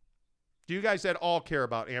 Do you guys at all care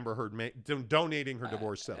about Amber Heard donating her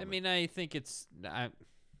divorce settlement? I mean, I think it's.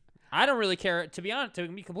 I don't really care. To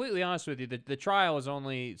be completely honest with you, the trial is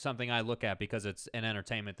only something I look at because it's an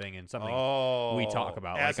entertainment thing and something we talk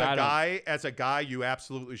about. As a guy, you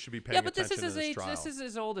absolutely should be paying attention to this trial. This is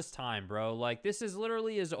as old as time, bro. Like, this is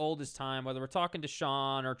literally as old as time, whether we're talking to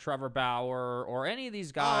Sean or Trevor Bauer or any of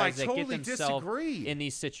these guys that get themselves in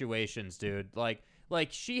these situations, dude. Like,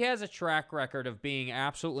 she has a track record of being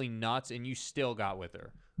absolutely nuts, and you still got with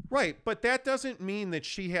her. Right, but that doesn't mean that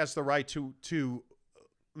she has the right to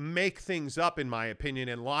make things up, in my opinion,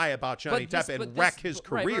 and lie about Johnny Depp and wreck his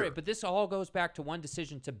career. Right, but this all goes back to one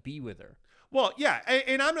decision to be with her. Well, yeah,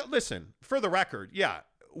 and I'm not, listen, for the record, yeah,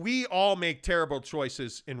 we all make terrible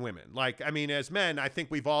choices in women. Like, I mean, as men, I think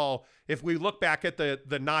we've all, if we look back at the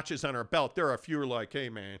notches on our belt, there are a few who are like, hey,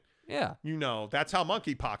 man, yeah, you know, that's how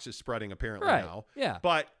monkeypox is spreading apparently now. Yeah.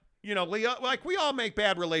 But, you know, we all make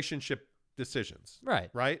bad relationship decisions. Right.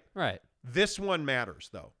 This one matters,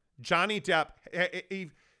 though. Johnny Depp,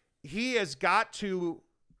 he has got to,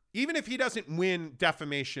 even if he doesn't win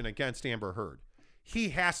defamation against Amber Heard, he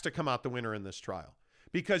has to come out the winner in this trial,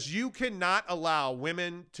 because you cannot allow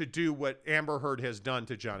women to do what Amber Heard has done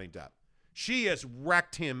to Johnny Depp. She has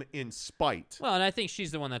wrecked him in spite. Well, and I think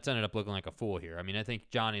she's the one that's ended up looking like a fool here. I mean, I think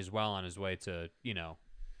Johnny's well on his way to,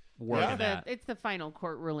 working that. It's the final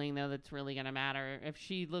court ruling, though, that's really going to matter. If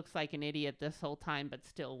she looks like an idiot this whole time but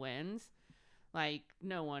still wins, like,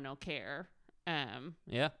 no one will care.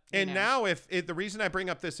 Yeah. And now if the reason I bring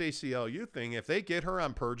up this ACLU thing, if they get her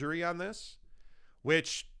on perjury on this,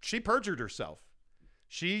 which she perjured herself.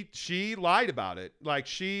 She lied about it. Like,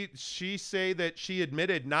 she say that she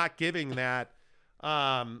admitted not giving that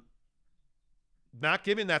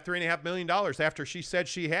 $3.5 million after she said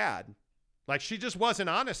she had. Like, she just wasn't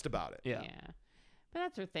honest about it. Yeah. But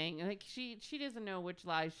that's her thing. Like, she doesn't know which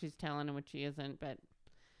lies she's telling and which she isn't, but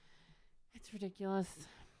it's ridiculous.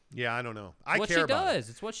 Yeah, I don't know.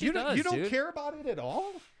 It's what she does. You don't care about it at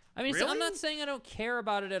all? I mean, really? so I'm not saying I don't care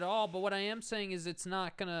about it at all, but what I am saying is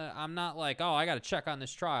I'm not like, oh, I got to check on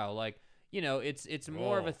this trial. Like, it's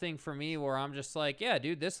more of a thing for me where I'm just like, yeah,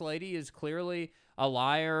 dude, this lady is clearly a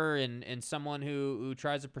liar and someone who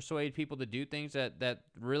tries to persuade people to do things that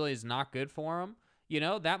really is not good for them.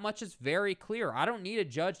 That much is very clear. I don't need a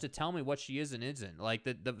judge to tell me what she is and isn't. Like,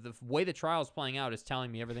 the way the trial is playing out is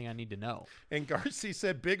telling me everything I need to know. And Garcia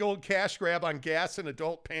said, big old cash grab on gas and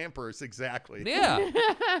adult Pampers. Exactly. Yeah.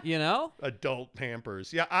 Adult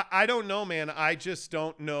Pampers. Yeah, I don't know, man. I just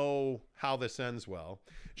don't know how this ends well.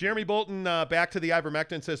 Jeremy Bolton, back to the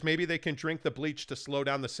ivermectin, says maybe they can drink the bleach to slow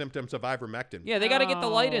down the symptoms of ivermectin. Yeah, they got to get the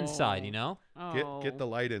light inside, Get the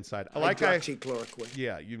light inside. Hydroxychloroquine.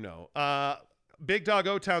 Yeah, Big Dog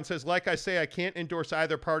O-Town says, like I say, I can't endorse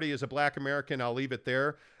either party as a black American. I'll leave it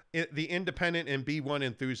there. The independent and B1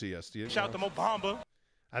 enthusiast. Shout to Mobamba.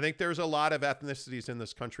 I think there's a lot of ethnicities in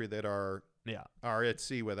this country that are at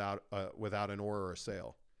sea without an oar or a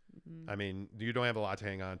sail. Mm-hmm. I mean, you don't have a lot to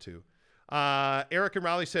hang on to. Eric and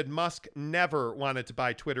Raleigh said Musk never wanted to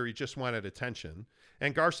buy Twitter. He just wanted attention.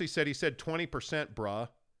 And Garcia said 20%, bruh.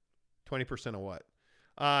 20% of what?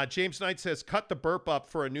 James Knight says, cut the burp up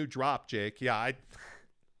for a new drop, Jake. Yeah,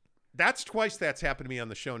 that's twice that's happened to me on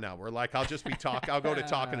the show now, where like I'll just be I'll go to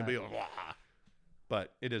talking and be like, wah.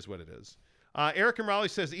 But it is what it is. Eric and Raleigh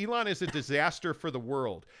says, Elon is a disaster for the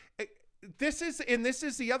world. This is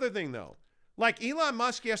the other thing, though. Like, Elon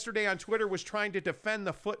Musk yesterday on Twitter was trying to defend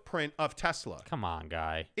the footprint of Tesla. Come on,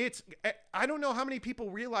 guy. I don't know how many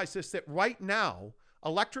people realize this, that right now,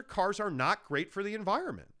 electric cars are not great for the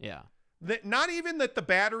environment. Yeah. Not even that the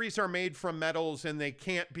batteries are made from metals and they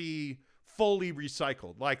can't be fully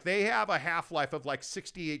recycled. Like, they have a half-life of like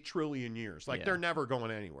 68 trillion years. Like, they're never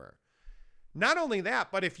going anywhere. Not only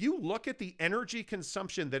that, but if you look at the energy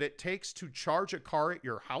consumption that it takes to charge a car at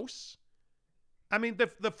your house, I mean,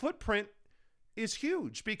 the footprint is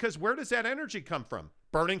huge, because where does that energy come from?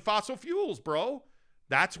 Burning fossil fuels, bro.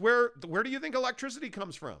 That's where do you think electricity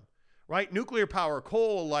comes from? Right? Nuclear power,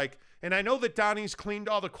 coal, and I know that Donnie's cleaned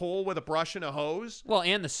all the coal with a brush and a hose. Well,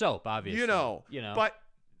 and the soap, obviously. But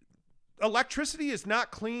electricity is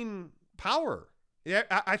not clean power. Yeah,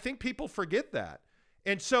 I think people forget that.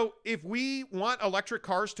 And so if we want electric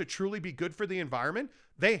cars to truly be good for the environment,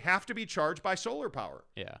 they have to be charged by solar power.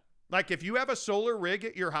 Yeah. Like if you have a solar rig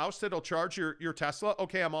at your house that'll charge your Tesla,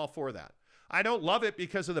 okay, I'm all for that. I don't love it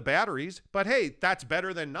because of the batteries, but hey, that's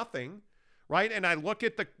better than nothing, right? And I look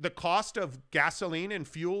at the cost of gasoline and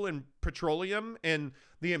fuel and petroleum and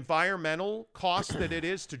the environmental cost that it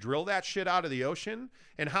is to drill that shit out of the ocean,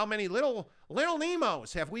 and how many little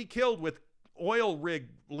Nemos have we killed with oil rig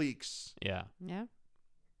leaks. Yeah. Yeah.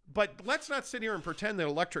 But let's not sit here and pretend that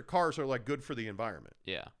electric cars are like good for the environment.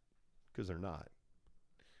 Yeah. Because they're not.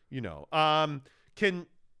 Can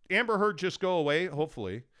Amber Heard just go away?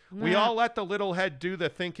 Hopefully. Nah. We all let the little head do the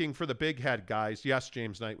thinking for the big head, guys. Yes,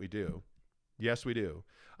 James Knight, we do. Yes, we do.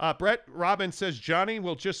 Brett Robbins says Johnny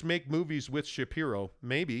will just make movies with Shapiro.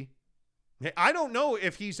 Maybe. I don't know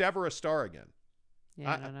if he's ever a star again.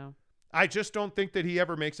 Yeah, I don't know. I just don't think that he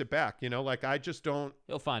ever makes it back. I just don't.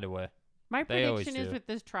 He'll find a way. My prediction is with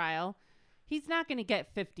this trial, he's not going to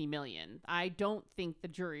get $50 million. I don't think the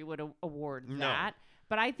jury would award that.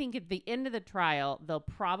 But I think at the end of the trial, they'll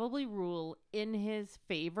probably rule in his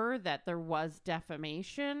favor that there was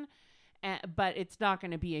defamation, but it's not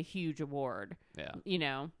going to be a huge award.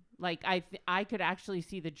 Yeah. Like I could actually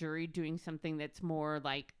see the jury doing something that's more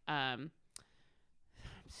like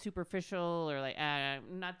superficial, or like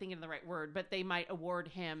I'm not thinking of the right word, but they might award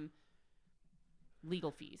him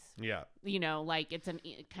legal fees. Yeah. Like it's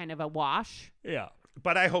kind of a wash. Yeah.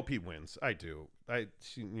 But I hope he wins. I do.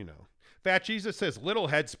 Fat Jesus says, little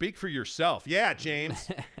head, speak for yourself. Yeah, James.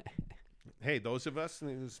 Hey, those of us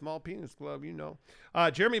in the Small Penis Club,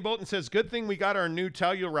 Jeremy Bolton says, good thing we got our new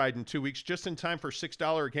Telluride in 2 weeks, just in time for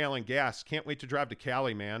 $6 a gallon gas. Can't wait to drive to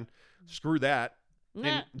Cali, man. Screw that. Nah.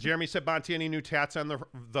 And Jeremy said, Monty, any new tats on the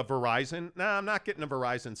Verizon? Nah, I'm not getting a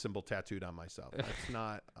Verizon symbol tattooed on myself. That's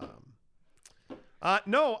not...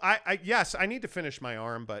 No, yes, I need to finish my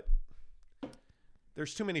arm, but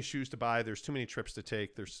there's too many shoes to buy. There's too many trips to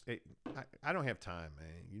take. I don't have time,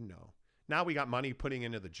 man. Now we got money putting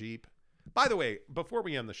into the Jeep. By the way, before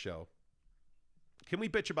we end the show, can we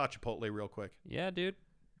bitch about Chipotle real quick? Yeah, dude.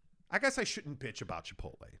 I guess I shouldn't bitch about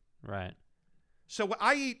Chipotle. Right. So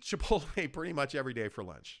I eat Chipotle pretty much every day for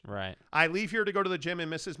lunch. Right. I leave here to go to the gym,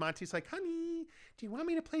 and Mrs. Monty's like, honey, do you want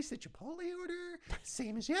me to place the Chipotle order?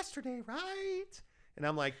 Same as yesterday, right? And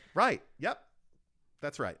I'm like, right. Yep.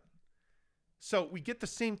 That's right. So we get the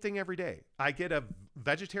same thing every day. I get a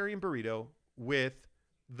vegetarian burrito with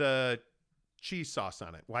the cheese sauce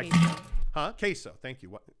on it. Why? Huh? Queso. Thank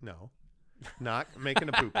you. What? No, not making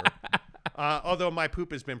a pooper. Although my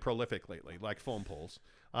poop has been prolific lately, like foam pulls,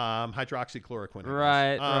 hydroxychloroquine.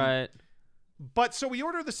 Right. But so we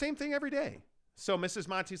order the same thing every day. So Mrs.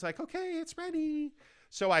 Monty's like, okay, it's ready.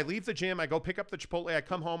 So I leave the gym. I go pick up the Chipotle. I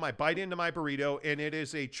come home. I bite into my burrito, and it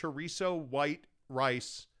is a chorizo white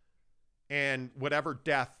rice and whatever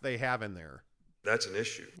death they have in there. That's an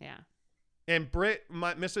issue. Yeah. And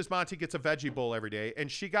Mrs. Monty gets a veggie bowl every day, and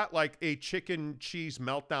she got like a chicken cheese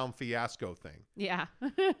meltdown fiasco thing. Yeah.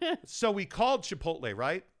 So we called Chipotle,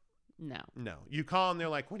 right? No. You call, and they're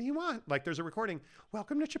like, what do you want? Like, there's a recording.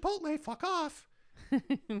 Welcome to Chipotle. Fuck off.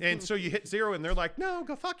 And so you hit 0, and they're like, no,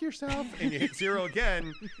 go fuck yourself. And you hit 0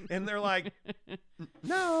 again, and they're like,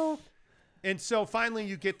 no. And so finally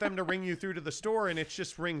you get them to ring you through to the store, and it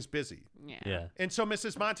just rings busy. Yeah. And so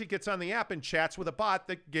Mrs. Monty gets on the app and chats with a bot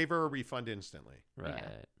that gave her a refund instantly. Right.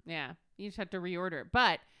 Yeah. You just have to reorder.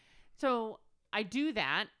 But so I do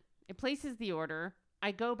that. It places the order.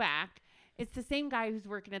 I go back. It's the same guy who's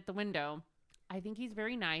working at the window. I think he's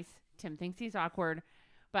very nice. Tim thinks he's awkward,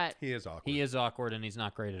 but he is awkward. He is awkward, and he's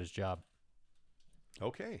not great at his job.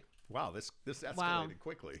 Okay. Wow, this escalated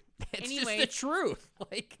quickly. It's just the truth.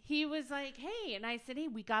 Like, he was like, "Hey," and I said, "Hey,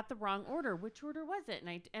 we got the wrong order. Which order was it?"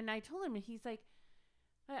 And I told him, and he's like,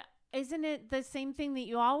 "Isn't it the same thing that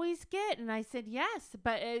you always get?" And I said, "Yes,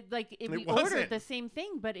 but we ordered the same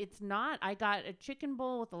thing, but it's not. I got a chicken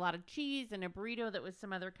bowl with a lot of cheese and a burrito that was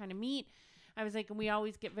some other kind of meat." I was like, "And we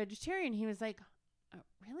always get vegetarian." He was like,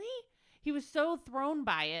 "Really?" He was so thrown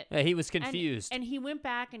by it. Yeah, he was confused. And he went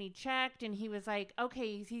back and he checked, and he was like,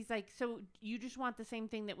 okay. He's like, so you just want the same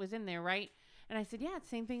thing that was in there, right? And I said, yeah, it's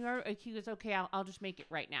the same thing. He goes, okay, I'll just make it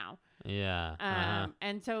right now. Yeah.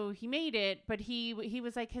 And so he made it, but he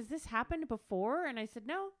was like, has this happened before? And I said,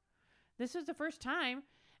 no, this was the first time.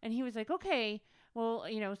 And he was like, okay, well,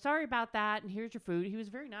 sorry about that. And here's your food. He was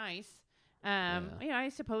very nice.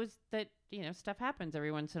 I suppose that, stuff happens every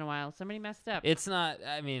once in a while. Somebody messed up. It's not,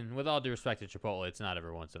 with all due respect to Chipotle, it's not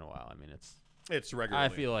every once in a while. It's regularly. I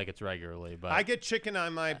feel like it's regularly, but I get chicken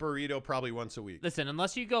on my burrito probably once a week. Listen,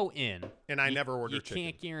 unless you go in, and I never order you chicken.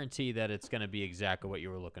 can't guarantee that it's going to be exactly what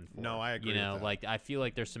you were looking for. No, I agree. You know, with that. like I feel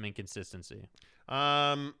like there's some inconsistency.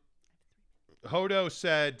 Hodo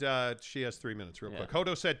said she has 3 minutes real quick.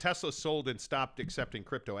 Hodo said Tesla sold and stopped accepting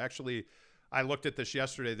crypto. Actually, I looked at this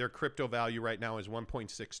yesterday. Their crypto value right now is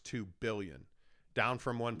 1.62 billion, down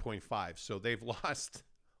from 1.5. So they've lost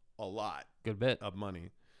a lot. Good bit of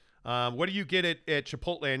money. What do you get at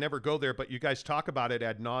Chipotle? I never go there, but you guys talk about it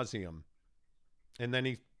ad nauseum. And then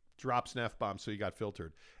he drops an F-bomb, so he got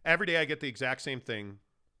filtered. Every day I get the exact same thing.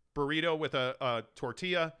 Burrito with a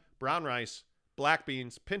tortilla, brown rice, black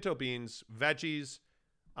beans, pinto beans, veggies,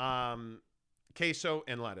 queso,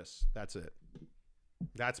 and lettuce. That's it.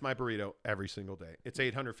 That's my burrito every single day. It's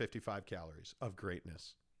 855 calories of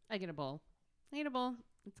greatness. I get a bowl.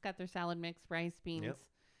 It's got their salad mix, rice, beans,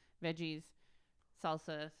 veggies,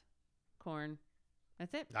 salsas, corn.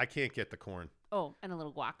 That's it. I can't get the corn. Oh, and a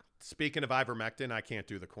little guac. Speaking of ivermectin, I can't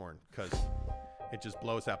do the corn because it just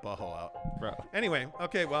blows that butthole out. Bro. Anyway,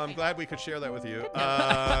 okay, well, I'm glad we could share that with you.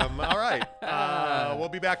 All right. We'll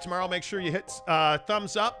be back tomorrow. Make sure you hit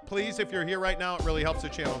thumbs up, please, if you're here right now. It really helps the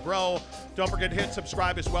channel grow. Don't forget to hit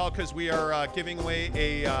subscribe as well because we are giving away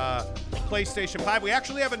a PlayStation 5. We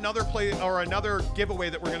actually have another giveaway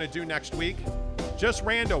that we're going to do next week. Just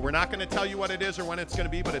rando. We're not going to tell you what it is or when it's going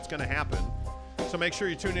to be, but it's going to happen. So make sure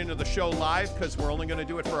you tune into the show live because we're only going to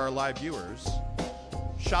do it for our live viewers.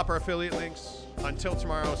 Shop our affiliate links. Until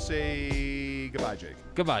tomorrow, say goodbye, Jake.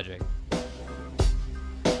 Goodbye, Jake.